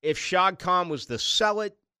 If Shad Khan was to sell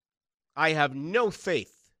it, I have no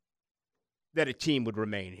faith that a team would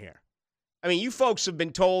remain here. I mean, you folks have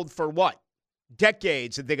been told for what?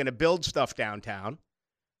 Decades that they're going to build stuff downtown.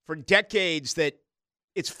 For decades that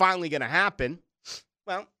it's finally going to happen.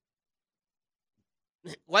 Well,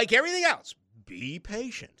 like everything else, be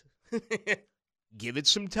patient. Give it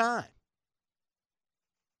some time.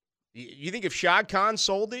 You think if Shad Khan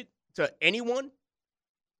sold it to anyone,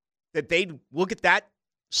 that they'd look at that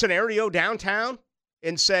scenario downtown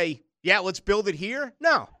and say, yeah, let's build it here?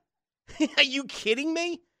 No. Are you kidding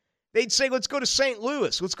me? They'd say, let's go to St.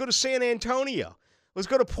 Louis. Let's go to San Antonio. Let's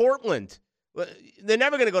go to Portland. They're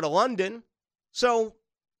never going to go to London. So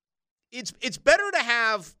it's better to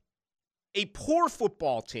have a poor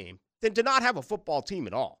football team than to not have a football team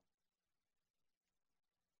at all.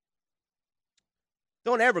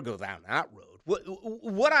 Don't ever go down that road.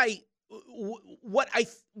 What I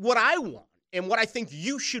want and what I think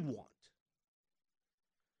you should want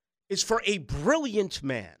is for a brilliant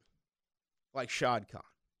man like Shad Khan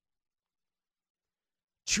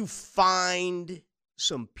to find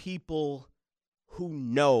some people who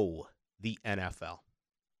know the NFL.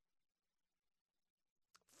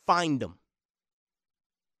 Find them.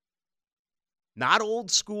 Not old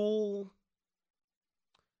school,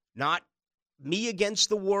 not me against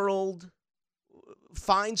the world.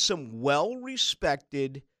 Find some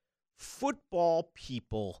well-respected football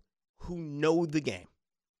people who know the game.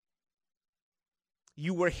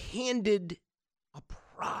 You were handed a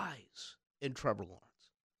prize in Trevor Lawrence.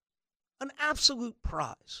 An absolute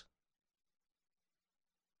prize.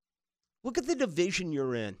 Look at the division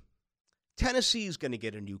you're in. Tennessee is going to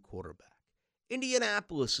get a new quarterback.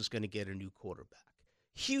 Indianapolis is going to get a new quarterback.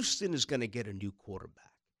 Houston is going to get a new quarterback.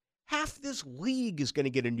 Half this league is going to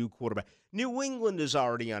get a new quarterback. New England is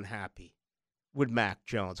already unhappy with Mac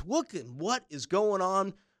Jones. Look at what is going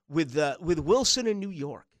on with Wilson in New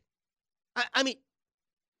York. I mean,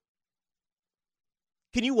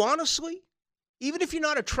 can you honestly, even if you're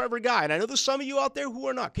not a Trevor guy, and I know there's some of you out there who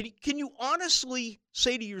are not, can you honestly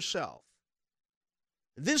say to yourself,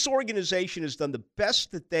 this organization has done the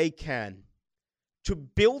best that they can to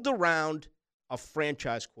build around a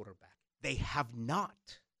franchise quarterback? They have not.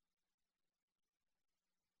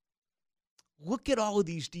 Look at all of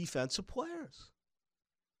these defensive players.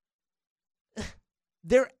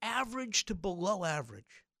 They're average to below average.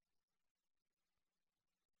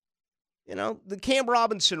 You know, the Cam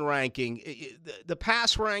Robinson ranking, the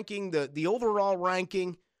pass ranking, the overall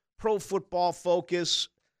ranking, Pro Football Focus,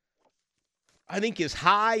 I think his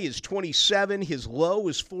high is 27, his low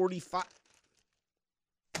is 45.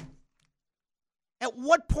 At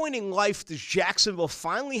what point in life does Jacksonville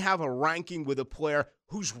finally have a ranking with a player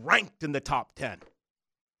who's ranked in the top 10?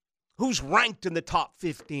 Who's ranked in the top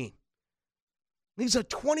 15? He's a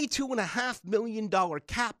 $22.5 million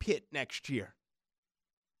cap hit next year.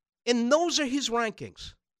 And those are his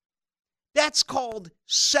rankings. That's called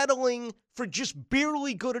settling for just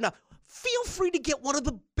barely good enough. Feel free to get one of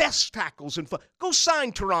the best tackles in football. Go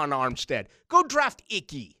sign Teron Armstead. Go draft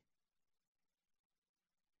Icky.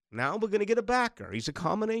 Now we're going to get a backer. He's a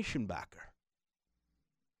combination backer.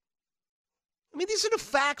 I mean, these are the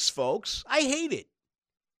facts, folks. I hate it.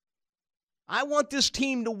 I want this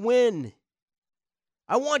team to win.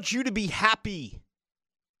 I want you to be happy.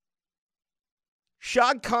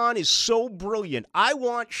 Shad Khan is so brilliant. I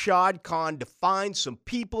want Shad Khan to find some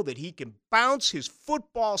people that he can bounce his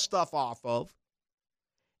football stuff off of.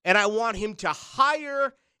 And I want him to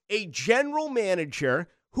hire a general manager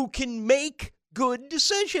who can make good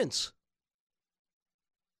decisions.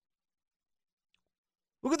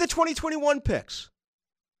 Look at the 2021 picks.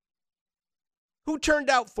 Who turned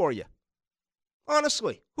out for you?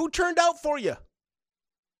 Honestly, who turned out for you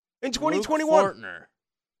in 2021? Luke Fortner.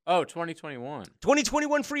 Oh, 2021.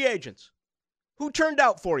 2021 free agents. Who turned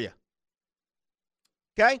out for you?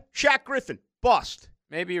 Okay? Shaq Griffin, bust.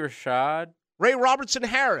 Maybe Rashad. Ray Robertson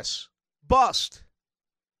Harris, bust.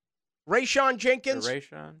 Rayshawn Jenkins,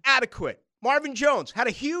 adequate. Marvin Jones had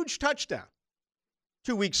a huge touchdown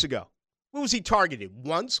 2 weeks ago. What was he targeted?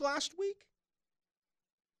 Once last week?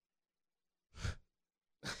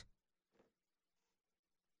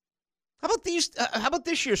 How about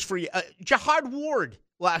this year's free? Jahad Ward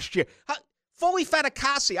last year. Foley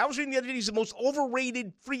Fatukasi. I was reading the other day he's the most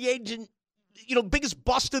overrated free agent, biggest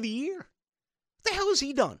bust of the year. What the hell has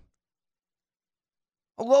he done?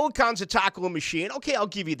 Oloakon's a tackling machine. Okay, I'll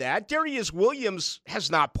give you that. Darius Williams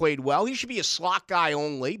has not played well. He should be a slot guy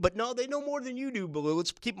only. But no, they know more than you do, Baloo.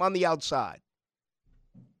 Let's keep him on the outside.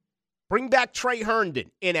 Bring back Trey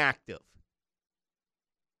Herndon, inactive.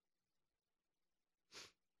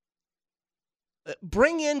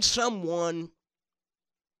 Bring in someone,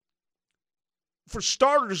 for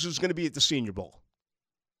starters, who's going to be at the Senior Bowl.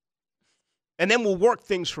 And then we'll work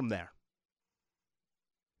things from there.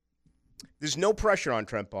 There's no pressure on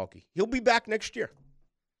Trent Baalke. He'll be back next year.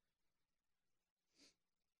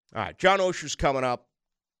 All right, John Osher's coming up.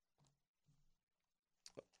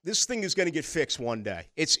 This thing is going to get fixed one day.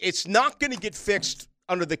 It's not going to get fixed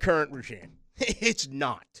under the current regime. It's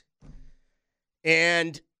not.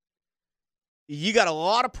 And you got a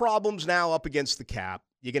lot of problems now up against the cap.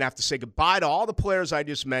 You're going to have to say goodbye to all the players I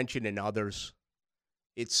just mentioned and others.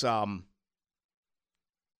 It's, I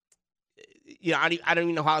don't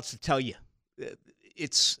even know how else to tell you.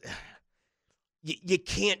 It's, you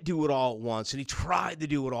can't do it all at once. And he tried to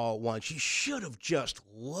do it all at once. You should have just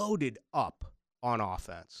loaded up on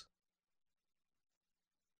offense.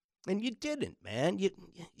 And you didn't, man.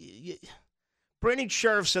 Brandon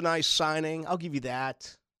Sheriff's a nice signing. I'll give you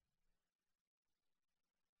that.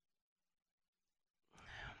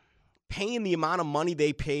 Paying the amount of money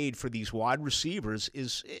they paid for these wide receivers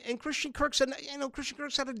is, and Christian Kirk's had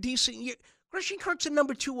a decent year. Christian Kirk's a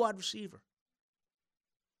number 2 wide receiver.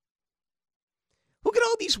 Look at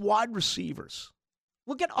all these wide receivers.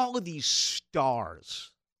 Look at all of these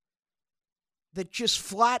stars that just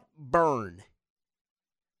flat burn.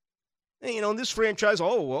 And, in this franchise,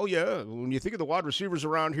 when you think of the wide receivers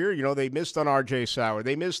around here, they missed on R.J. Sauer.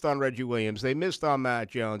 They missed on Reggie Williams. They missed on Matt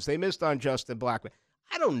Jones. They missed on Justin Blackman.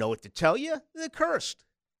 I don't know what to tell you. They're cursed.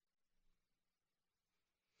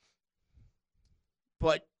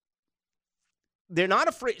 But they're not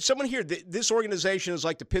afraid. Someone here, this organization is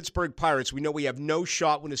like the Pittsburgh Pirates. We know we have no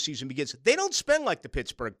shot when the season begins. They don't spend like the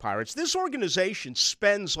Pittsburgh Pirates. This organization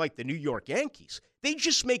spends like the New York Yankees. They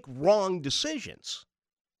just make wrong decisions.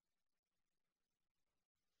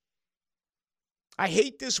 I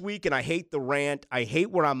hate this week and I hate the rant. I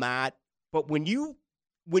hate where I'm at. But when you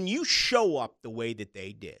show up the way that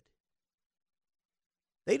they did,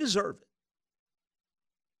 they deserve it.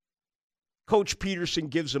 Coach Peterson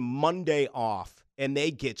gives them Monday off, and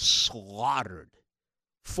they get slaughtered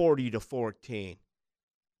 40-14.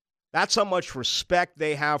 That's how much respect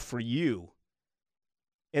they have for you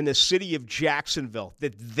in the city of Jacksonville,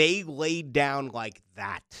 that they laid down like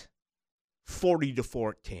that,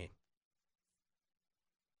 40-14.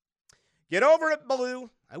 Get over it, Baloo.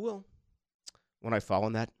 I will. When I fall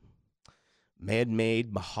in that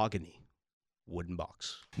man-made mahogany wooden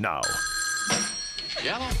box. Now,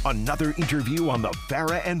 another interview on the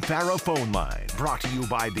Farah and Farah phone line. Brought to you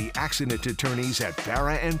by the accident attorneys at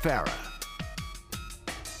Farah and Farah.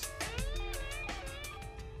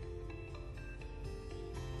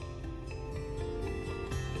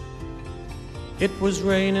 It was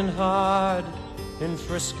raining hard in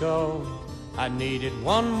Frisco. I needed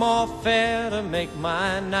one more fare to make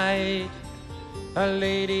my night. A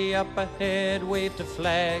lady up ahead waved to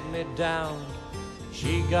flag me down.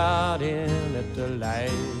 She got in at the light.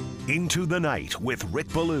 Into the Night with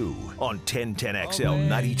Rick Ballou on 1010XL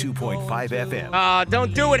 92.5 FM.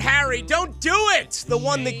 Don't do it, Harry. Don't do it. The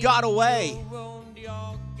one that got away.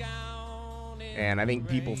 And I think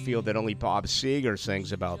people feel that only Bob Seger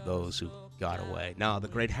sings about those who got away. No, the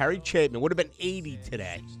great Harry Chapin would have been 80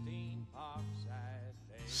 today.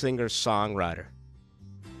 Singer-songwriter.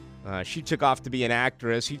 She took off to be an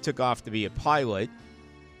actress. He took off to be a pilot.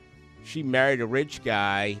 She married a rich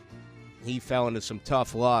guy. He fell into some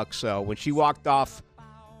tough luck. So when she walked off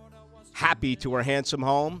happy to her handsome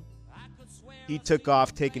home, he took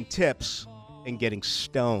off taking tips and getting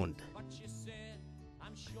stoned.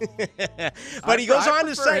 But he goes on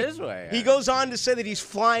to say his way, he goes on to say that he's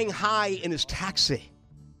flying high in his taxi.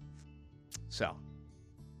 So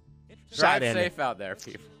drive safe out there,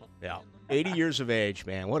 people. Yeah, 80 years of age,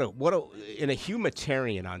 man. What a and a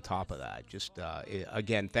humanitarian on top of that. Just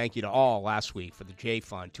again, thank you to all last week for the J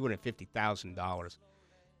Fund, $250,000.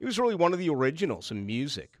 He was really one of the originals in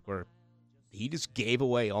music, where he just gave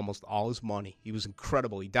away almost all his money. He was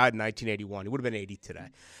incredible. He died in 1981. He would have been 80 today.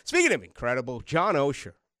 Speaking of incredible, John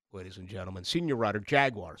Osher, ladies and gentlemen, senior writer,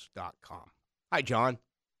 Jaguars.com. Hi, John.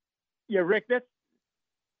 Yeah, Rick, that's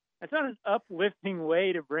not an uplifting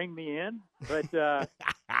way to bring me in, but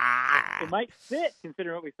it might fit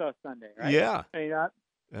considering what we saw Sunday, right? Yeah. I mean,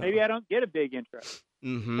 maybe I don't get a big intro.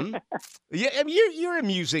 Mm-hmm. Yeah, I mean, you're in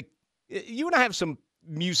music. You and I have some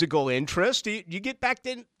musical interest. Do you get back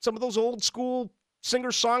to some of those old school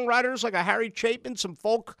singer-songwriters like a Harry Chapin, some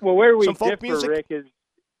folk? Well, where we some folk differ, music? Rick,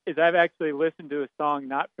 is I've actually listened to a song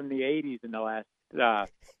not from the 80s in the last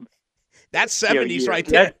That's 70s right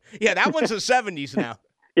there. Yeah, that one's the 70s now.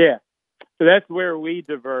 Yeah, so that's where we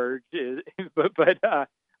diverge. But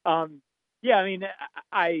yeah, I mean,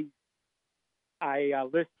 I've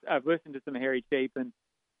listened to some Harry Chapin.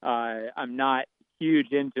 I'm not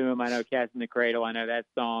huge into him. I know "Cats in the Cradle." I know that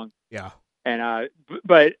song. Yeah. And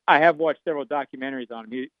but I have watched several documentaries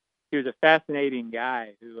on him. He was a fascinating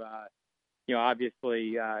guy who,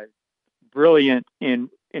 obviously brilliant in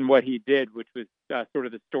what he did, which was sort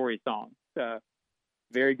of the story songs.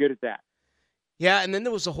 Very good at that. Yeah, and then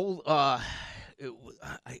there was a whole. I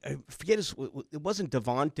forget it wasn't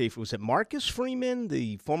Devontae. Was it Marcus Freeman,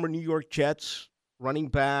 the former New York Jets running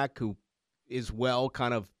back, who is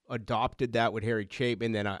kind of adopted that with Harry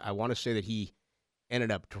Chapin? Then I want to say that he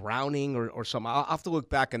ended up drowning or something. I'll have to look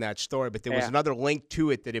back on that story, but there was another link to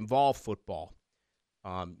it that involved football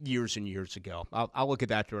years and years ago. I'll look at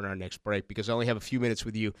that during our next break because I only have a few minutes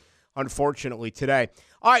with you, unfortunately, today.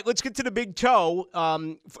 All right, let's get to the big toe.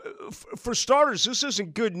 For starters, this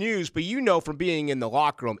isn't good news, but from being in the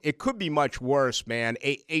locker room, it could be much worse, man.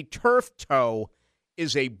 A turf toe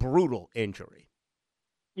is a brutal injury.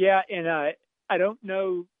 Yeah, and I don't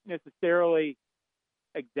know necessarily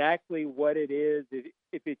exactly what it is.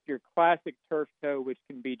 If it's your classic turf toe, which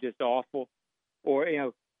can be just awful, or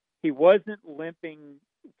he wasn't limping,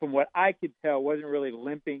 from what I could tell, wasn't really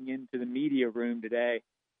limping into the media room today.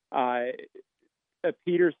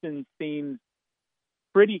 Peterson seems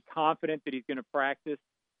pretty confident that he's going to practice.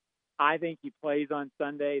 I think he plays on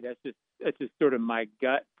Sunday. That's just sort of my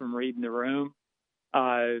gut from reading the room.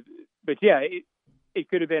 But yeah, it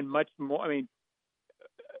could have been much more. I mean,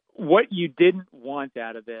 what you didn't want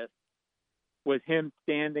out of this was him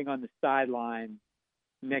standing on the sideline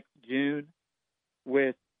next June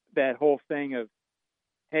with that whole thing of,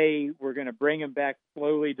 hey, we're going to bring him back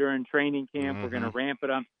slowly during training camp. Mm-hmm. We're going to ramp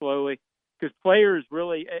it up slowly. Because players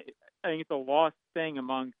really, I think it's a lost thing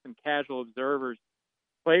among some casual observers.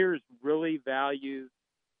 Players really value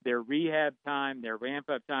their rehab time, their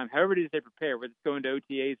ramp-up time, however it is they prepare, whether it's going to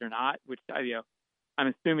OTAs or not, which,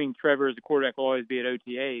 I'm assuming Trevor as a quarterback will always be at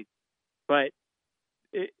OTAs. But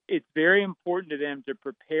it's very important to them to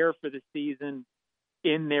prepare for the season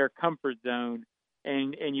in their comfort zone,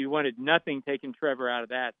 and you wanted nothing taking Trevor out of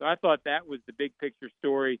that. So I thought that was the big picture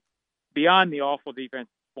story beyond the awful defensive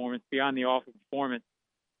performance, beyond the awful performance.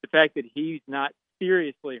 The fact that he's not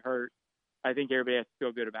seriously hurt, I think everybody has to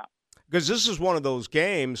feel good about. Because this is one of those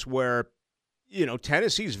games where,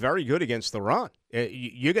 Tennessee's very good against the run.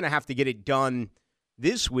 You're going to have to get it done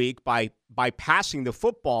this week by passing the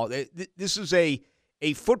football. This is a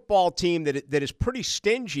football team that is pretty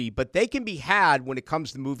stingy, but they can be had when it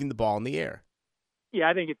comes to moving the ball in the air. Yeah,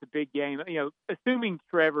 I think it's a big game. Assuming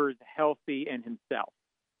Trevor's healthy and himself,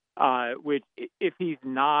 which if he's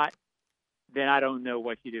not, then I don't know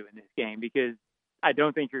what you do in this game, because I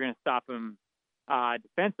don't think you're going to stop him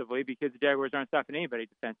defensively because the Jaguars aren't stopping anybody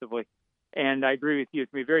defensively. And I agree with you.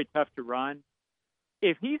 It's going to be very tough to run.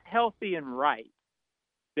 If he's healthy and right,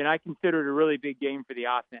 then I consider it a really big game for the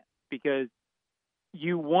offense because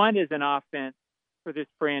you want as an offense for this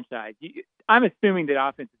franchise. I'm assuming that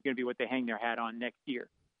offense is going to be what they hang their hat on next year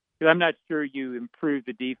because I'm not sure you improve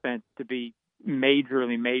the defense to be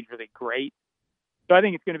majorly great. So I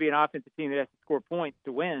think it's going to be an offensive team that has to score points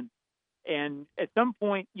to win. And at some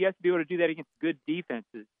point, you have to be able to do that against good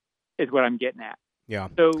defenses is what I'm getting at. Yeah.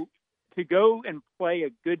 So to go and play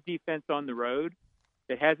a good defense on the road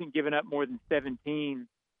that hasn't given up more than 17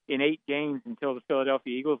 in 8 games until the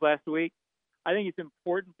Philadelphia Eagles last week, I think it's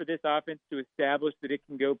important for this offense to establish that it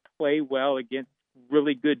can go play well against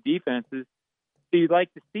really good defenses. So you'd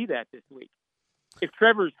like to see that this week. If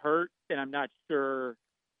Trevor's hurt, then I'm not sure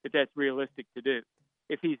that that's realistic to do.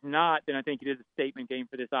 If he's not, then I think it is a statement game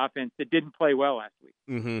for this offense that didn't play well last week.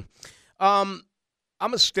 Mm-hmm.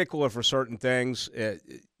 I'm a stickler for certain things.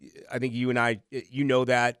 I think you and I, you know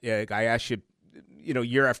that. I ask you,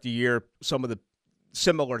 year after year, some of the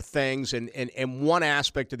similar things. And one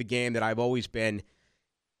aspect of the game that I've always been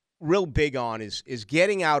real big on is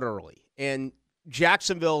getting out early. And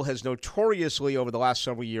Jacksonville has notoriously, over the last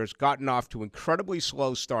several years, gotten off to incredibly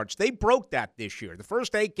slow starts. They broke that this year. The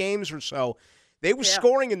first 8 games or so, they were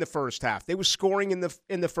scoring in the first half. They were scoring in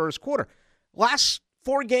the first quarter. Last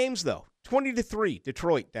 4 games, though, 20-3,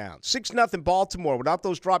 Detroit down. 6-0 Baltimore. Without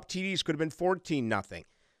those dropped TDs, could have been 14-0.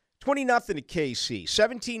 20-0 at KC.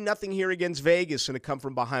 17-0 here against Vegas in a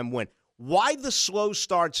come-from-behind win. Why the slow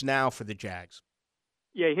starts now for the Jags?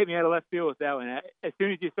 Yeah, you hit me out of left field with that one. As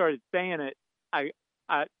soon as you started saying it, I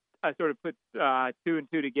sort of put 2 and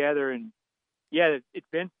 2 together, and yeah, it's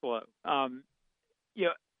been slow.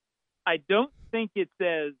 I don't think it's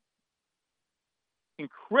as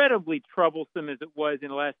incredibly troublesome as it was in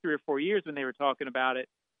the last 3 or 4 years when they were talking about it,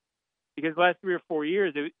 because the last 3 or 4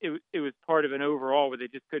 years it was part of an overall where they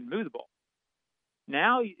just couldn't move the ball.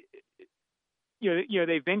 Now,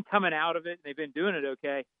 they've been coming out of it and they've been doing it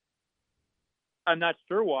okay. I'm not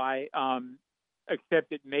sure why, except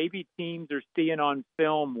that maybe teams are seeing on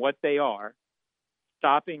film what they are,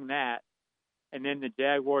 stopping that, and then the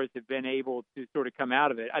Jaguars have been able to sort of come out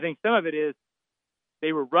of it. I think some of it is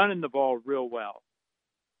they were running the ball real well,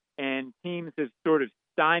 and teams have sort of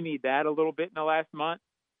stymied that a little bit in the last month.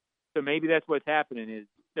 So maybe that's what's happening is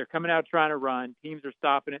they're coming out trying to run. Teams are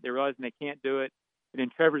stopping it. They're realizing they can't do it. And then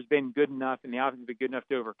Trevor's been good enough, and the offense has been good enough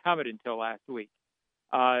to overcome it until last week.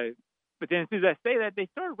 But then as soon as I say that, they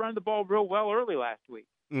started running the ball real well early last week.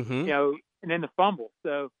 Mm-hmm. And then the fumble.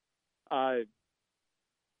 So I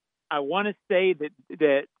want to say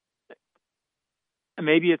that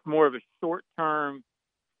maybe it's more of a short-term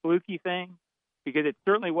fluky thing, because it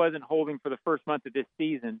certainly wasn't holding for the first month of this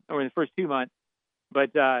season, or in the first 2 months.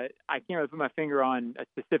 But I can't really put my finger on a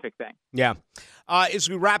specific thing. Yeah. As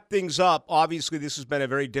we wrap things up, obviously this has been a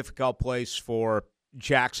very difficult place for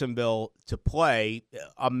Jacksonville to play.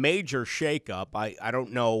 A major shakeup. I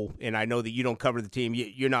don't know, and I know that you don't cover the team.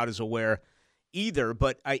 You're not as aware either.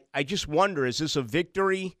 But I just wonder, is this a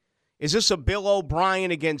victory? Is this a Bill O'Brien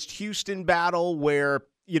against Houston battle where,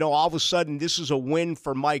 all of a sudden this is a win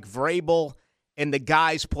for Mike Vrabel and the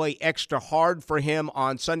guys play extra hard for him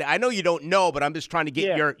on Sunday? I know you don't know, but I'm just trying to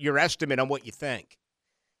get your estimate on what you think.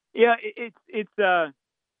 Yeah,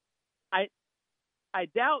 I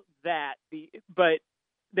doubt that, but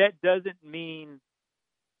that doesn't mean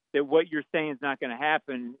that what you're saying is not going to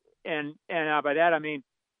happen. And by that I mean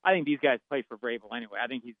I think these guys play for Vrabel anyway. I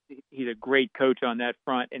think he's a great coach on that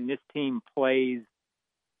front, and this team plays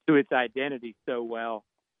to its identity so well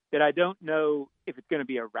that I don't know if it's going to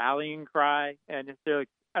be a rallying cry. And necessarily,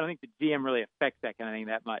 I don't think the GM really affects that kind of thing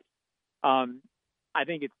that much. I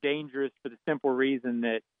think it's dangerous for the simple reason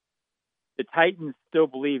that the Titans still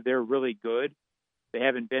believe they're really good. They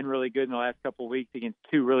haven't been really good in the last couple of weeks against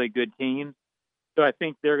 2 really good teams. So I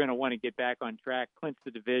think they're going to want to get back on track, clinch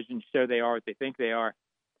the division, show they are what they think they are.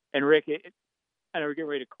 And Rick, I know we're getting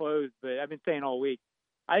ready to close, but I've been saying all week,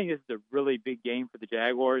 I think this is a really big game for the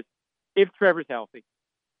Jaguars if Trevor's healthy.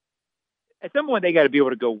 At some point, they got to be able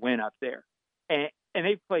to go win up there. And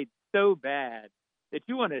they've played so bad that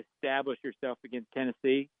you want to establish yourself against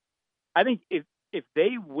Tennessee. I think if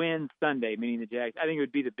they win Sunday, meaning the Jags, I think it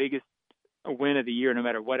would be the biggest win of the year no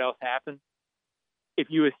matter what else happens. If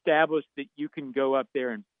you establish that you can go up there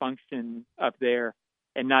and function up there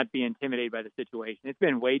and not be intimidated by the situation. It's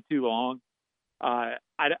been way too long. I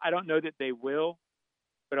don't know that they will,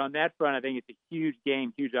 But on that front, I think it's a huge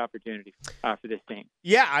game, huge opportunity for this team.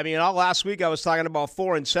 Yeah, I mean, all last week I was talking about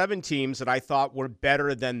 4-7 teams that I thought were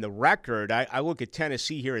better than the record. I look at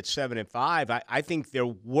Tennessee here at 7-5. I think they're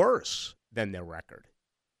worse than their record.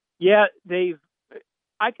 Yeah,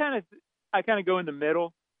 I kind of go in the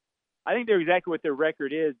middle. I think they're exactly what their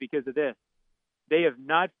record is because of this. They have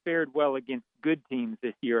not fared well against good teams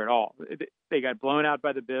this year at all. They got blown out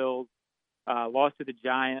by the Bills, lost to the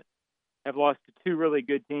Giants, have lost to two really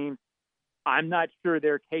good teams. I'm not sure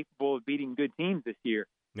they're capable of beating good teams this year.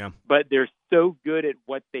 Yeah. But they're so good at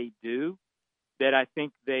what they do that I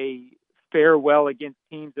think they fare well against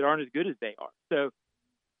teams that aren't as good as they are. So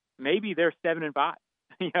maybe they're 7-5,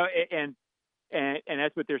 and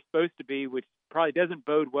that's what they're supposed to be, which probably doesn't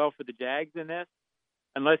bode well for the Jags in this.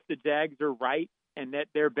 Unless the Jags are right and that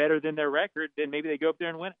they're better than their record, then maybe they go up there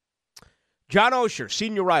and win it. John Osher,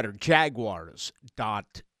 senior writer, Jaguars.com.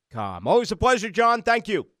 Always a pleasure, John. Thank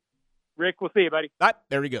you. Rick, we'll see you, buddy.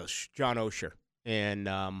 There he goes, John Osher. And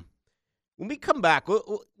when we come back,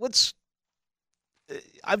 let's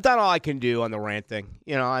I've done all I can do on the rant thing.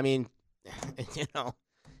 If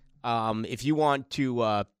you want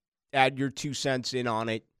to add your 2 cents in on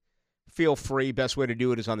it, feel free. Best way to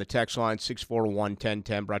do it is on the text line,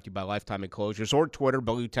 641-1010, brought to you by Lifetime Enclosures, or Twitter,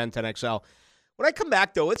 Blue1010XL. When I come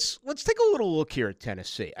back, though, let's take a little look here at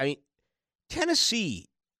Tennessee. I mean, Tennessee,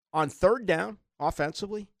 on third down,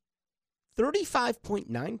 offensively,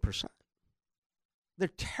 35.9%. They're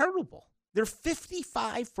terrible. They're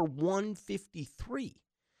 55 for 153.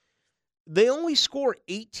 They only score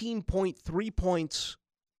 18.3 points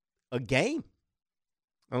a game.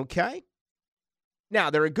 Okay? Now,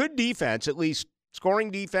 they're a good defense, at least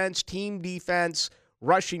scoring defense, team defense,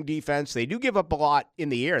 rushing defense. They do give up a lot in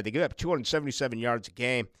the air. They give up 277 yards a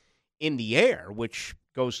game in the air, which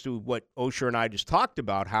goes to what Osher and I just talked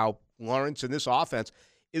about, how Lawrence in this offense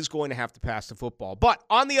is going to have to pass the football. But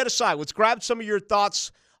on the other side, let's grab some of your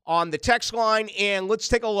thoughts on the text line, and let's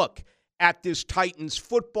take a look at this Titans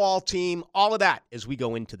football team, all of that as we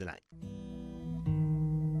go into the night.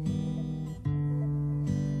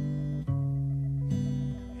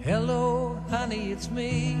 Hello, honey, it's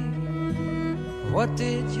me. What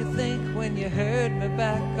did you think when you heard me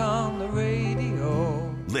back on the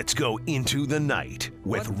radio? Let's go into the night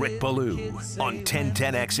with Rick Ballou on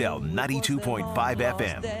 1010XL 92.5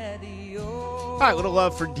 FM. All right, little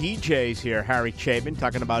love for DJs here. Harry Chapin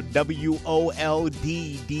talking about WOLDDDD.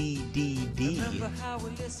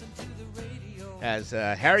 As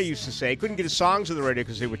Harry used to say, couldn't get his songs on the radio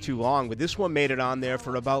because they were too long, but this one made it on there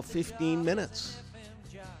for about 15 minutes.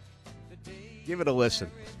 Give it a listen,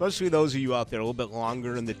 especially those of you out there a little bit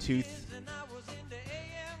longer in the tooth.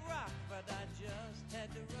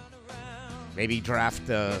 Maybe draft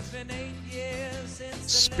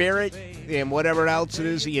Spirit and whatever else it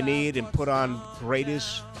is that you need and put on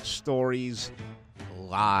Greatest Stories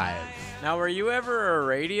Live. Now, were you ever a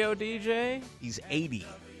radio DJ? He's 80.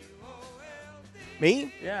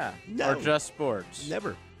 Me? Yeah. No. Or just sports?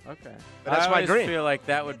 Never. Okay. But that's I my always dream. feel like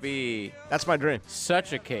that would be That's my dream.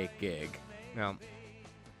 such a cake gig. No.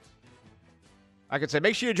 I could say,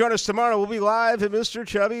 make sure you join us tomorrow. We'll be live at Mr.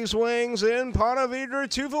 Chubby's Wings in Ponte Vedra.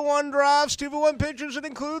 2-for-1 drafts, 2-for-1 pitchers. It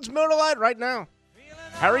includes Miller Lite right now.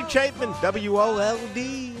 Harry Chapin, WOLD.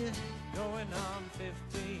 If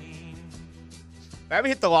I ever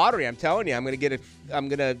hit the lottery, I'm telling you, I'm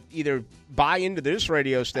gonna either buy into this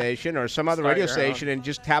radio station or some other Start radio your station and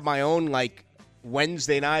just have my own like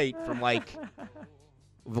Wednesday night from like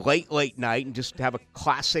late night and just have a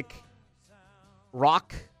classic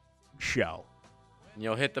rock show.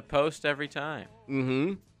 You'll hit the post every time.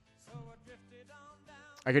 Mm-hmm.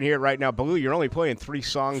 I can hear it right now. Baloo, you're only playing 3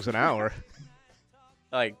 songs an hour.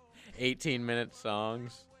 Like 18-minute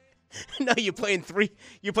songs. No, you're playing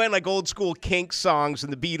like old school Kinks songs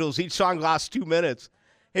and the Beatles. Each song lasts 2 minutes.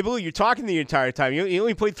 Hey, Baloo, you're talking the entire time. You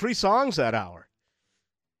only played 3 songs that hour.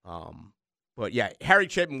 But yeah, Harry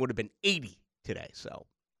Chapin would have been 80 today. So,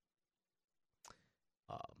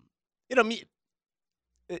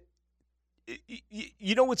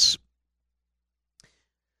 it's.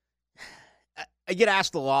 I get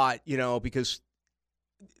asked a lot, because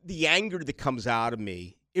the anger that comes out of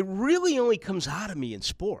me, it really only comes out of me in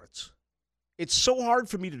sports. It's so hard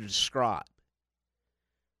for me to describe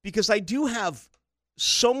because I do have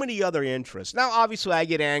so many other interests. Now, obviously, I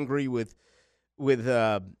get angry with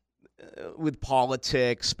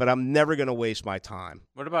politics, but I'm never going to waste my time.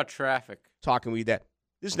 What about traffic? Talking with you that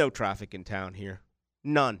there's no traffic in town here.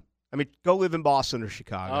 None. I mean, go live in Boston or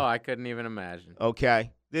Chicago. Oh, I couldn't even imagine.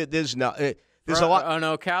 Okay. There's no... There's a lot. Oh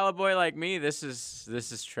no, Cowboy like me. This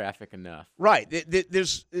is traffic enough. Right.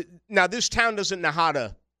 Now this town doesn't know how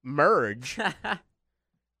to merge.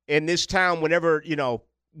 In this town, whenever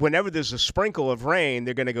there's a sprinkle of rain,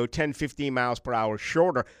 they're going to go 10, 15 miles per hour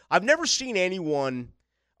shorter. I've never seen anyone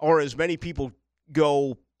or as many people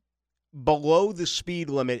go below the speed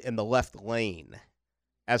limit in the left lane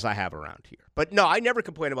as I have around here. But no, I never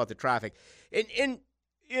complain about the traffic. In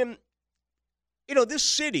this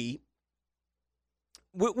city,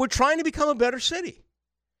 we're trying to become a better city.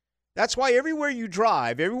 That's why everywhere you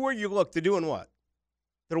drive, everywhere you look, they're doing what?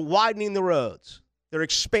 They're widening the roads. They're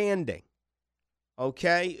expanding.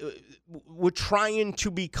 Okay? We're trying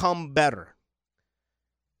to become better.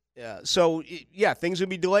 So, things will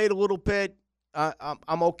be delayed a little bit.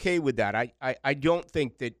 I'm okay with that. I don't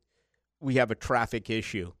think that we have a traffic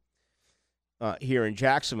issue here in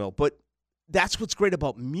Jacksonville. But that's what's great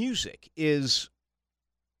about music is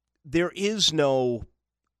there is no,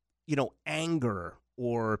 anger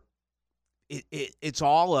or it's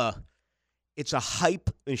all it's a hype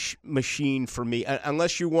machine for me.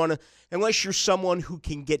 Unless you're someone who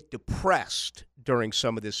can get depressed during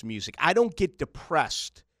some of this music. I don't get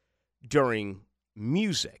depressed during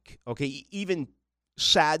music. Okay, even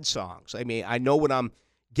sad songs. I mean, I know what I'm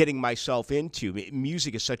getting myself into.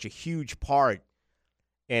 Music is such a huge part.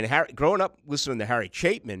 And growing up listening to Harry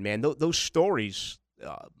Chapin, man, those stories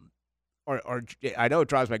are I know it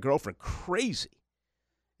drives my girlfriend crazy.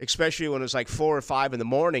 Especially when it's like 4 or 5 in the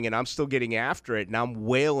morning and I'm still getting after it and I'm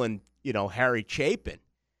wailing, Harry Chapin.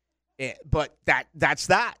 But that's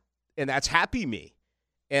that. And that's Happy Me.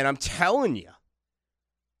 And I'm telling you,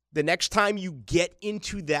 the next time you get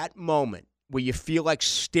into that moment where you feel like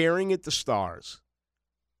staring at the stars,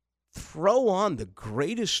 throw on the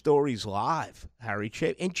Greatest Stories Live, Harry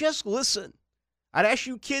Chapin, and just listen. I'd ask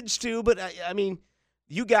you kids too, but I mean,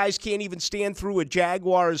 you guys can't even stand through a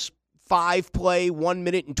Jaguars 5-play, 1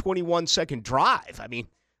 minute and 21-second drive. I mean,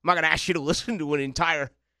 I'm not going to ask you to listen to an entire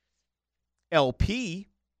LP.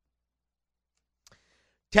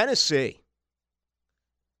 Tennessee.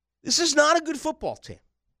 This is not a good football team.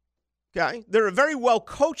 Okay? They're a very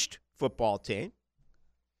well-coached football team.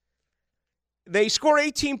 They score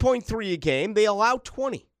 18.3 a game. They allow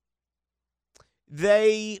 20.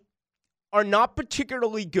 They are not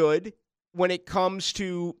particularly good when it comes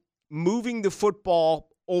to moving the football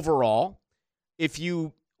overall. If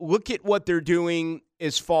you look at what they're doing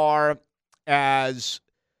as far as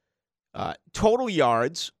total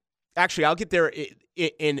yards, actually, I'll get there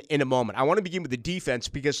in a moment. I want to begin with the defense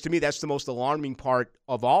because to me that's the most alarming part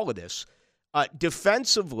of all of this.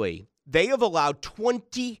 Defensively, they have allowed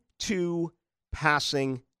 22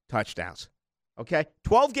 passing touchdowns. Okay?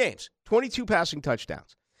 12 games, 22 passing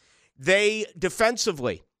touchdowns. They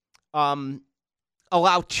defensively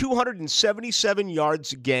allow 277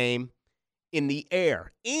 yards a game in the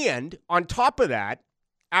air. And on top of that,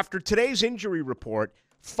 after today's injury report,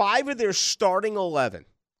 5 of their starting 11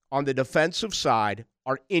 on the defensive side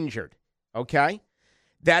are injured, okay?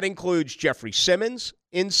 That includes Jeffrey Simmons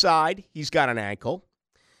inside. He's got an ankle.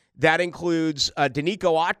 That includes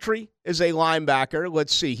Danico Autry is a linebacker.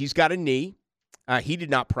 Let's see. He's got a knee. He did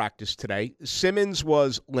not practice today. Simmons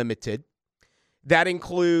was limited. That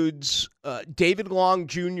includes David Long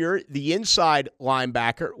Jr., the inside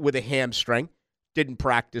linebacker with a hamstring. Didn't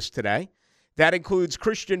practice today. That includes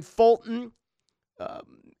Christian Fulton,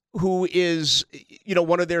 who is,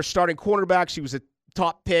 one of their starting cornerbacks. He was a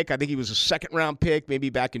top pick. I think he was a second-round pick, maybe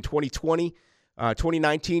back in 2020.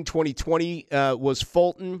 2019, 2020 was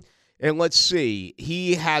Fulton. And let's see.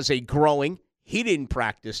 He has a growing. He didn't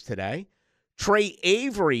practice today. Trey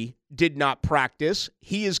Avery did not practice.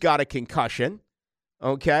 He has got a concussion.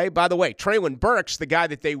 Okay? By the way, Treylon Burks, the guy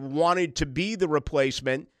that they wanted to be the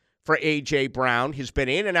replacement for A.J. Brown, has been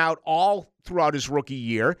in and out all throughout his rookie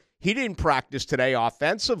year. He didn't practice today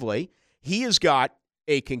offensively. He has got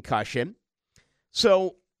a concussion.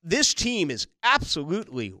 So this team is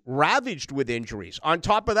absolutely ravaged with injuries. On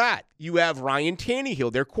top of that, you have Ryan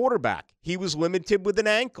Tannehill, their quarterback. He was limited with an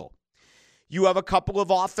ankle. You have a couple of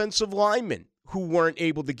offensive linemen who weren't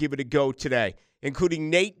able to give it a go today, including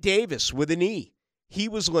Nate Davis with a knee. He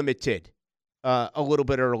was limited a little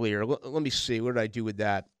bit earlier. Let me see. What did I do with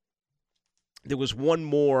that? There was one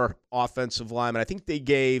more offensive lineman. I think they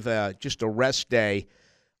gave just a rest day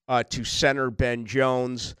to center Ben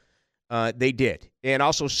Jones. They did. And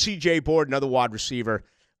also C.J. Board, another wide receiver,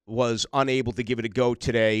 was unable to give it a go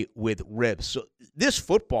today with ribs. So this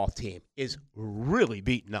football team is really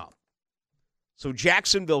beaten up. So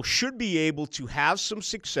Jacksonville should be able to have some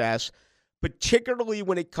success, particularly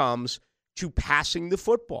when it comes to passing the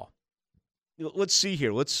football. Let's see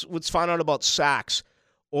here. Let's find out about sacks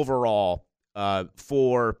overall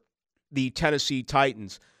for the Tennessee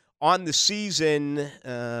Titans. on the season,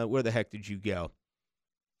 where the heck did you go?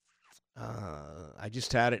 I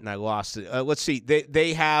just had it and I lost it. Let's see.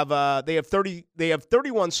 They have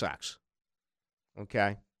 31 sacks.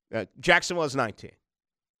 Okay, Jacksonville has 19.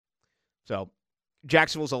 So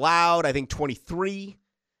Jacksonville's allowed, I think, 23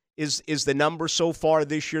 is the number so far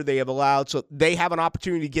this year they have allowed. So they have an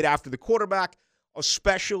opportunity to get after the quarterback,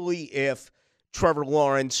 especially if Trevor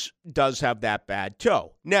Lawrence does have that bad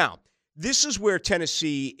toe. Now, this is where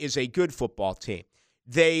Tennessee is a good football team.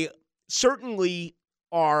 They certainly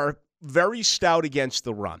are very stout against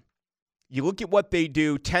the run. You look at what they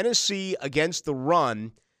do. Tennessee against the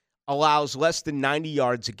run allows less than 90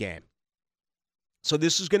 yards a game. So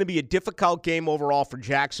this is going to be a difficult game overall for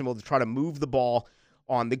Jacksonville to try to move the ball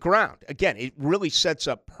on the ground. Again, it really sets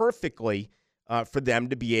up perfectly for them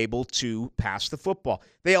to be able to pass the football.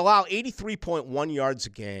 They allow 83.1 yards a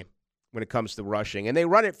game when it comes to rushing, and they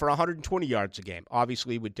run it for 120 yards a game,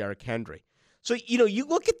 obviously with Derrick Henry. So, you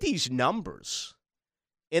look at these numbers,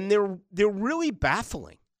 and they're really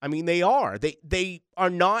baffling. I mean, they are. They are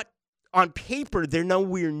not, on paper, they're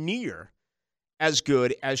nowhere near as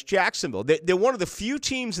good as Jacksonville. They're one of the few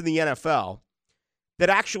teams in the NFL that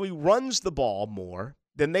actually runs the ball more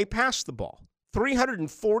than they pass the ball.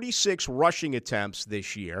 346 rushing attempts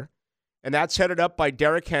this year, and that's headed up by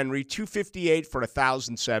Derrick Henry, 258 for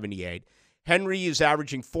 1,078. Henry is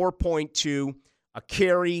averaging 4.2 a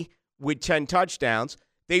carry with 10 touchdowns.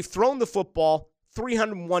 They've thrown the football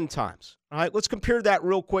 301 times. All right, let's compare that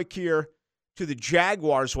real quick here to the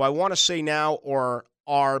Jaguars, who I want to say now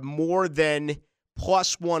are more than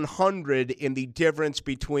plus 100 in the difference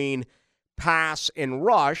between pass and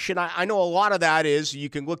rush. And I know a lot of that is you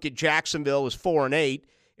can look at Jacksonville as 4-8,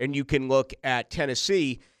 and you can look at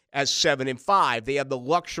Tennessee as 7-5. They have the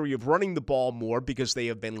luxury of running the ball more because they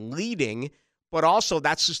have been leading, but also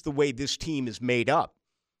that's just the way this team is made up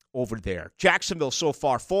over there. Jacksonville so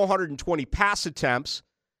far, 420 pass attempts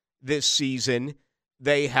this season.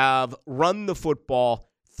 They have run the football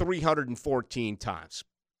 314 times.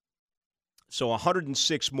 So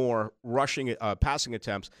 106 more passing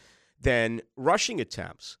attempts than rushing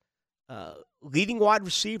attempts. Leading wide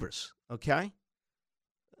receivers, okay?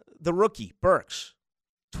 The rookie, Burks,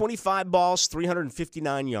 25 balls,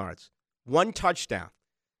 359 yards, 1 touchdown.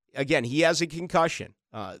 Again, he has a concussion.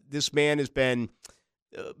 This man has been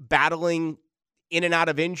battling in and out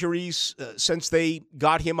of injuries since they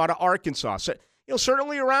got him out of Arkansas. So,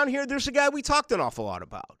 certainly around here, there's a guy we talked an awful lot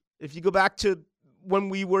about. If you go back to when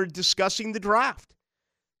we were discussing the draft,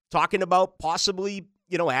 talking about possibly,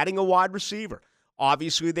 adding a wide receiver.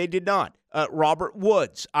 Obviously, they did not. Robert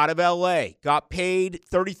Woods out of L.A. got paid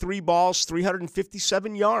 33 balls,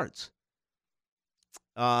 357 yards.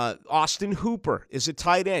 Austin Hooper is a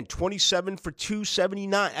tight end, 27 for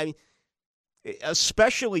 279. I mean,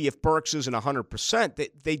 especially if Burks isn't 100%,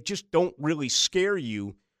 they just don't really scare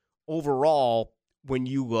you overall when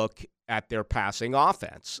you look at their passing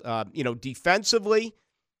offense. Defensively,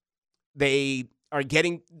 they've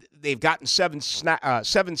gotten seven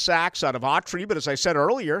sacks out of Autry, but as I said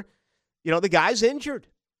earlier, the guy's injured.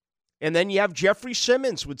 And then you have Jeffrey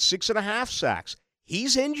Simmons with 6.5 sacks.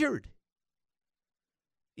 He's injured.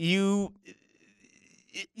 You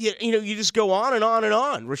just go on and on and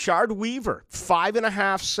on. Rashard Weaver,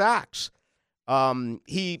 5.5 sacks.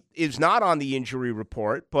 He is not on the injury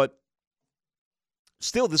report, but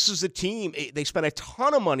still, this is a team. They spent a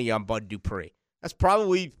ton of money on Bud Dupree. That's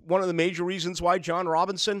probably one of the major reasons why John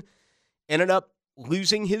Robinson ended up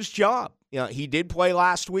losing his job. He did play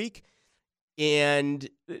last week, and,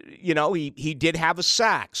 he did have a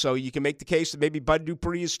sack. So you can make the case that maybe Bud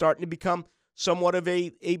Dupree is starting to become somewhat of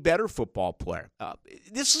a better football player.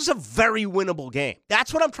 This is a very winnable game.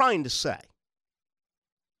 That's what I'm trying to say.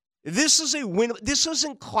 This is a win. This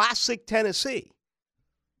isn't classic Tennessee,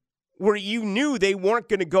 where you knew they weren't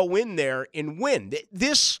going to go in there and win.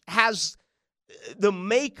 This has the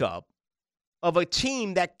makeup of a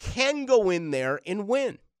team that can go in there and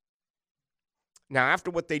win. Now,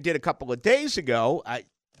 after what they did a couple of days ago,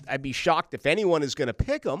 I'd be shocked if anyone is going to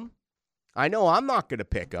pick them. I know I'm not going to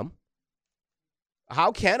pick them.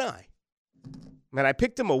 How can I? I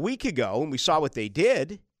picked them a week ago, and we saw what they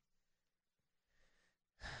did.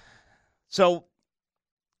 So,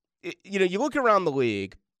 you look around the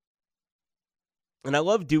league, and I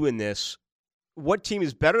love doing this. What team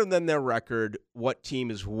is better than their record? What team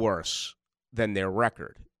is worse than their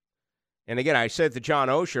record? And again, I said it to John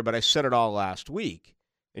Osher, but I said it all last week.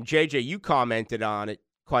 And JJ, you commented on it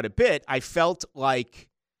quite a bit. I felt like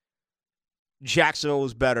Jacksonville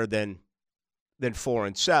was better than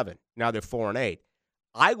 4-7. Now they're 4-8.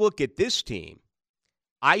 I look at this team,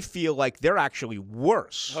 I feel like they're actually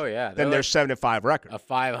worse Oh yeah, than their like 7-5 record. a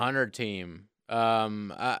 500 team.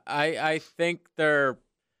 I think they're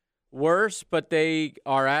worse, but they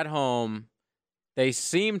are at home. They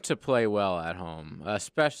seem to play well at home,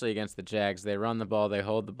 especially against the Jags. They run the ball, they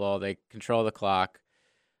hold the ball, they control the clock.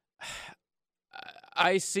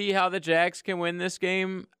 I see how the Jags can win this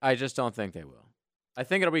game. I just don't think they will. I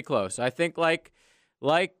think it'll be close. I think like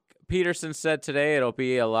Peterson said today, it'll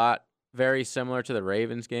be a lot very similar to the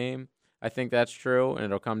Ravens game. I think that's true, and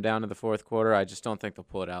it'll come down to the fourth quarter. I just don't think they'll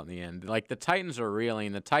pull it out in the end. Like, the Titans are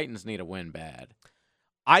reeling. The Titans need a win bad.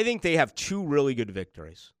 I think they have two really good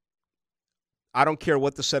victories. I don't care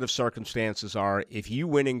what the set of circumstances are. If you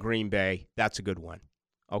win in Green Bay, that's a good one.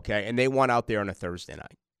 Okay? And they won out there on a Thursday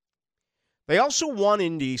night. They also won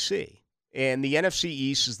in D.C., and the NFC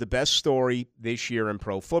East is the best story this year in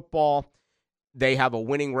pro football. They have a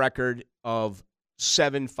winning record of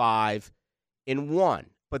 7-5-1.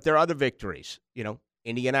 But there are other victories.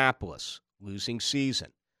 Indianapolis, losing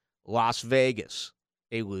season. Las Vegas,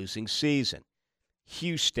 a losing season.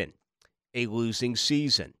 Houston, a losing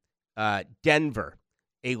season. Denver,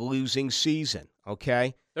 a losing season.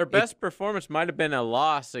 Okay? Their best performance might have been a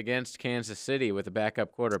loss against Kansas City with a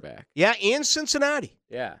backup quarterback. Yeah, and Cincinnati.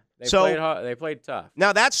 Yeah. They played tough.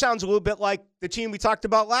 Now, that sounds a little bit like the team we talked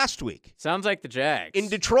about last week. Sounds like the Jags. In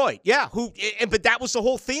Detroit, yeah. But that was the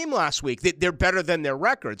whole theme last week. They're better than their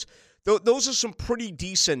records. Those are some pretty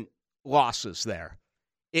decent losses there.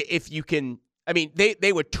 If you can,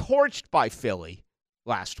 they were torched by Philly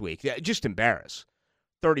last week. Just embarrassed.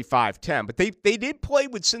 35-10. But they did play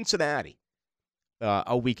with Cincinnati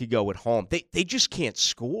a week ago at home. They just can't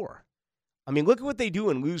score. Look at what they do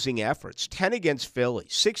in losing efforts. 10 against Philly,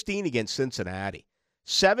 16 against Cincinnati,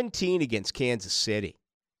 17 against Kansas City,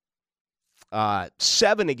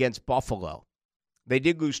 7 against Buffalo. They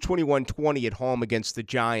did lose 21-20 at home against the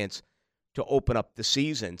Giants to open up the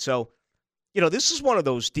season. So, this is one of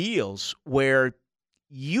those deals where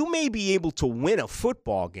you may be able to win a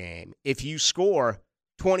football game if you score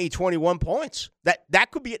 20, 21 points.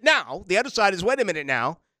 That could be it. Now, the other side is, wait a minute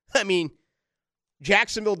now.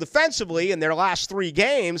 Jacksonville defensively in their last 3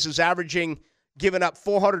 games is giving up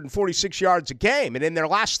 446 yards a game. And in their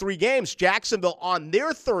last 3 games, Jacksonville on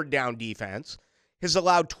their third down defense has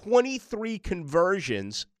allowed 23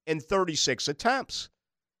 conversions in 36 attempts.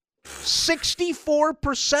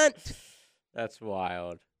 64%. That's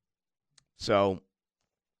wild. So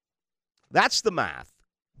that's the math.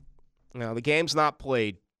 Now, the game's not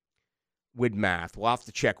played with math. We'll have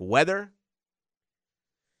to check weather.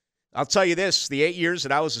 I'll tell you this, the 8 years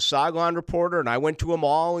that I was a sideline reporter, and I went to them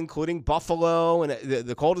all, including Buffalo, and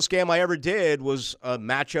the coldest game I ever did was a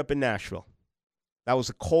matchup in Nashville. That was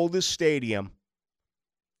the coldest stadium.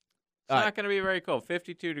 It's not going to be very cold,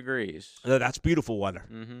 52 degrees. That's beautiful weather.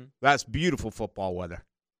 Mm-hmm. That's beautiful football weather.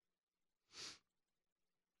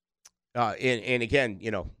 And again,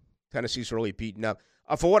 Tennessee's really beaten up.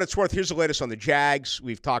 For what it's worth, here's the latest on the Jags.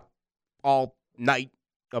 We've talked all night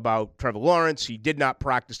about Trevor Lawrence. He did not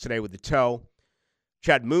practice today with the toe.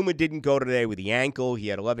 Chad Muma didn't go today with the ankle. He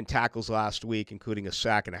had 11 tackles last week, including a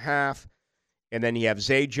sack and a half. And then you have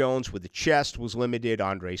Zay Jones with the chest, was limited.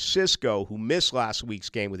 Andre Sisco, who missed last week's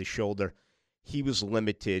game with his shoulder, he was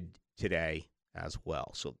limited today as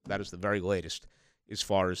well. So that is the very latest as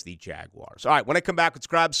far as the Jaguars. All right, when I come back, let's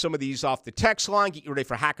grab some of these off the text line. Get you ready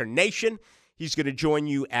for Hacker Nation. He's going to join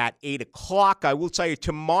you at 8 o'clock. I will tell you,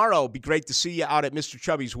 tomorrow, it'll be great to see you out at Mr.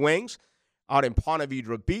 Chubby's Wings out in Ponte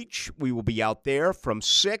Vedra Beach. We will be out there from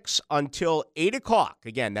 6 until 8 o'clock.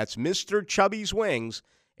 Again, that's Mr. Chubby's Wings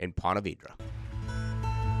in Ponte Vedra.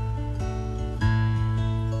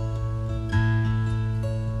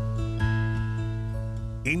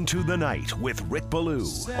 Into the Night with Rick Ballou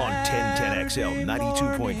on 1010XL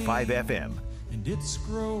 92.5 FM. And it's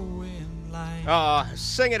growing light.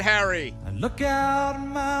 Sing it, Harry. I look out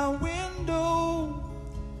my window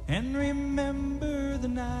and remember the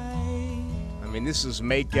night. This is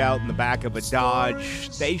make out in the back of a Dodge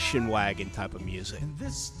station wagon type of music. And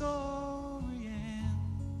this story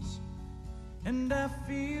ends, and I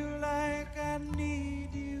feel like I need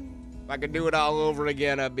you. If I could do it all over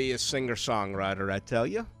again, I'd be a singer-songwriter, I tell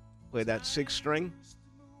you. Play that 6-string.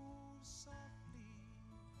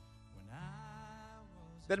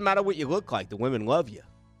 Doesn't matter what you look like. The women love you.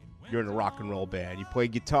 You're in a rock and roll band. You play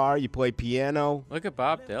guitar, you play piano. Look at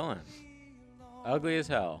Bob Dylan. Ugly as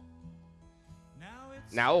hell.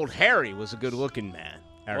 Now, old Harry was a good-looking man.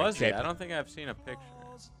 Was he? I don't think I've seen a picture.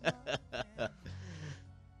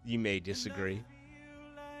 You may disagree.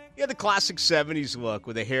 He had the classic 70s look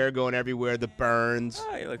with the hair going everywhere, the burns.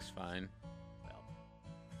 Oh, he looks fine.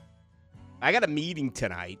 I got a meeting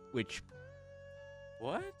tonight, which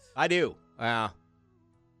What? I do. I've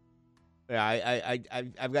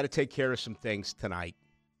got to take care of some things tonight.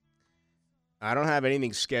 I don't have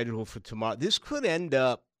anything scheduled for tomorrow. This could end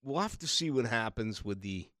up, we'll have to see what happens with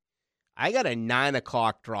I got a 9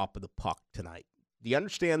 o'clock drop of the puck tonight. Do you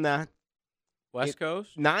understand that? West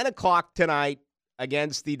Coast? 9 o'clock tonight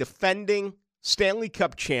against the defending Stanley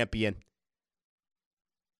Cup champion,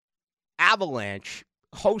 Avalanche,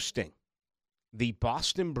 hosting the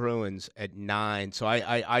Boston Bruins at 9. So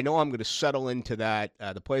I know I'm going to settle into that.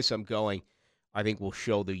 The place I'm going, I think, will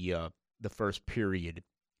show the first period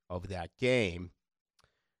of that game.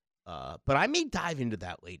 But I may dive into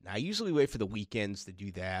that late. I usually wait for the weekends to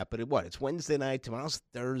do that. But it's Wednesday night. Tomorrow's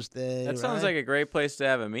Thursday. That sounds like a great place to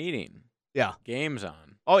have a meeting. Yeah. Games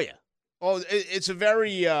on. Oh, yeah. Oh, it's a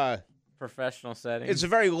very professional setting. It's a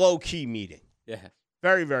very low-key meeting. Yeah.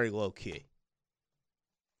 Very, very low-key.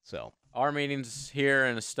 So our meeting's here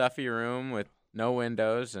in a stuffy room with no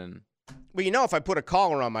windows and. Well, if I put a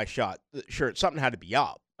collar on my shirt, something had to be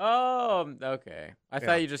up. Oh, okay. I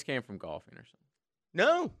thought you just came from golfing or something.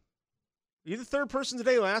 No. You're the third person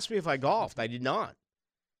today who asked me if I golfed. I did not.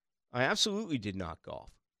 I absolutely did not golf.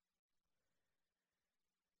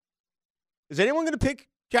 Is anyone going to pick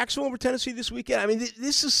Jacksonville over Tennessee this weekend? I mean,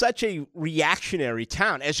 this is such a reactionary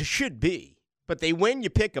town, as it should be. But they win, you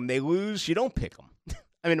pick them. They lose, you don't pick them.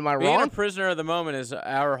 I mean, am I being wrong? A prisoner of the moment is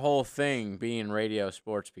our whole thing, being radio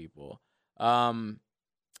sports people.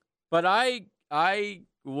 But I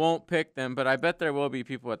won't pick them, but I bet there will be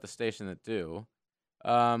people at the station that do.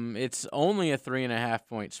 It's only a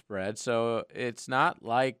 3.5-point spread, so it's not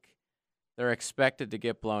like they're expected to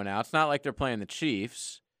get blown out. It's not like they're playing the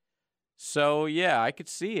Chiefs. So, yeah, I could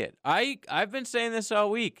see it. I've been saying this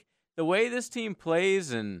all week. The way this team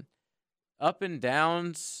plays and up and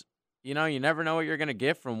downs, you never know what you're going to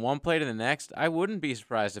get from one play to the next. I wouldn't be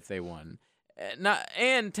surprised if they won.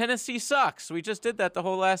 And Tennessee sucks. We just did that the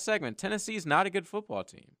whole last segment. Tennessee's not a good football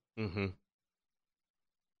team. Mm-hmm.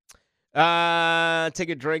 Take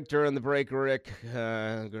a drink during the break, Rick.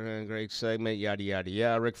 Great segment, yada, yada,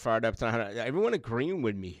 yada. Rick fired up tonight. Everyone agreeing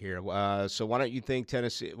with me here. So why do you think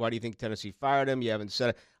Tennessee fired him? You haven't said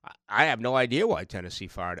it. I have no idea why Tennessee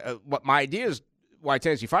fired him. What my idea is why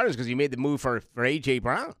Tennessee fired him is because he made the move for A.J.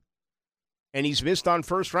 Brown. And he's missed on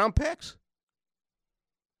first-round picks.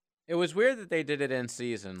 It was weird that they did it in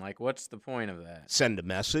season. Like, what's the point of that? Send a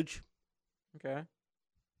message. Okay.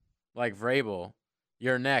 Like Vrabel.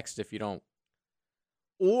 You're next if you don't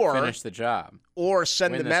finish the job. Or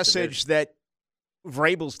send the message that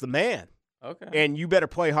Vrabel's the man. Okay. And you better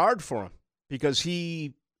play hard for him because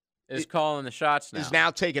he is calling the shots now. Is now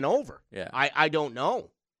taking over. Yeah. I don't know.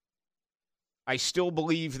 I still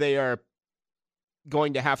believe they are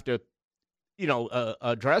going to have to,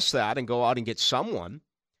 address that and go out and get someone,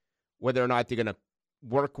 whether or not they're going to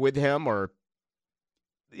work with him or,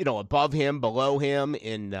 above him, below him.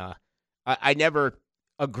 And I never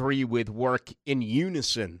agree with work in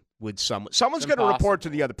unison with someone. Someone's going to report to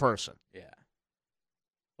the other person. Yeah.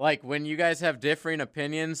 Like when you guys have differing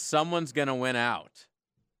opinions, someone's going to win out.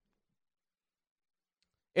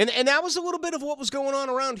 And that was a little bit of what was going on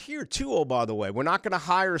around here, too, oh, by the way. We're not going to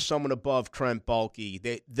hire someone above Trent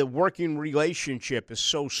Baalke. The working relationship is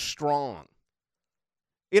so strong.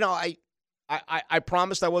 I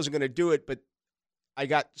promised I wasn't going to do it, but I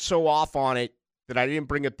got so off on it that I didn't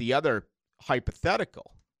bring up the other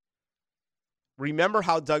hypothetical. Remember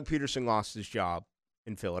how Doug Peterson lost his job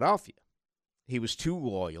in Philadelphia? He was too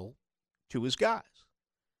loyal to his guys.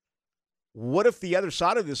 What if the other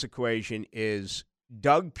side of this equation is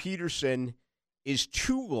Doug Peterson is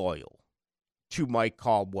too loyal to Mike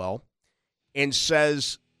Caldwell and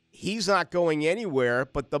says he's not going anywhere,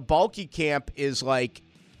 but the Baalke camp is like,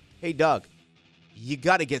 hey, Doug, you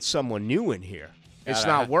got to get someone new in here. It's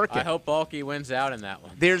not working. I hope Baalke wins out in that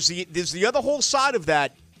one. There's the other whole side of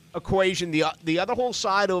that equation, the other whole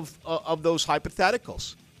side of those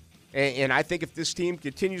hypotheticals. And I think if this team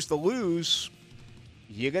continues to lose,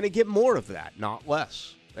 you're going to get more of that, not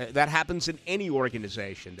less. That happens in any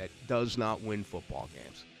organization that does not win football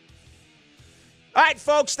games. All right,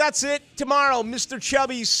 folks, that's it. Tomorrow, Mr.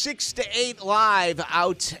 Chubby's 6 to 8 live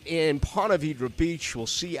out in Ponte Vedra Beach. We'll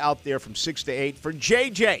see you out there from 6 to 8. For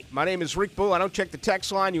JJ, my name is Rick Ballou. I don't check the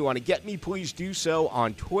text line. You want to get me, please do so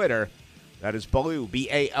on Twitter. That is Ballou,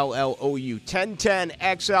 Ballou,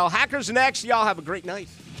 1010XL. Hackers next. Y'all have a great night.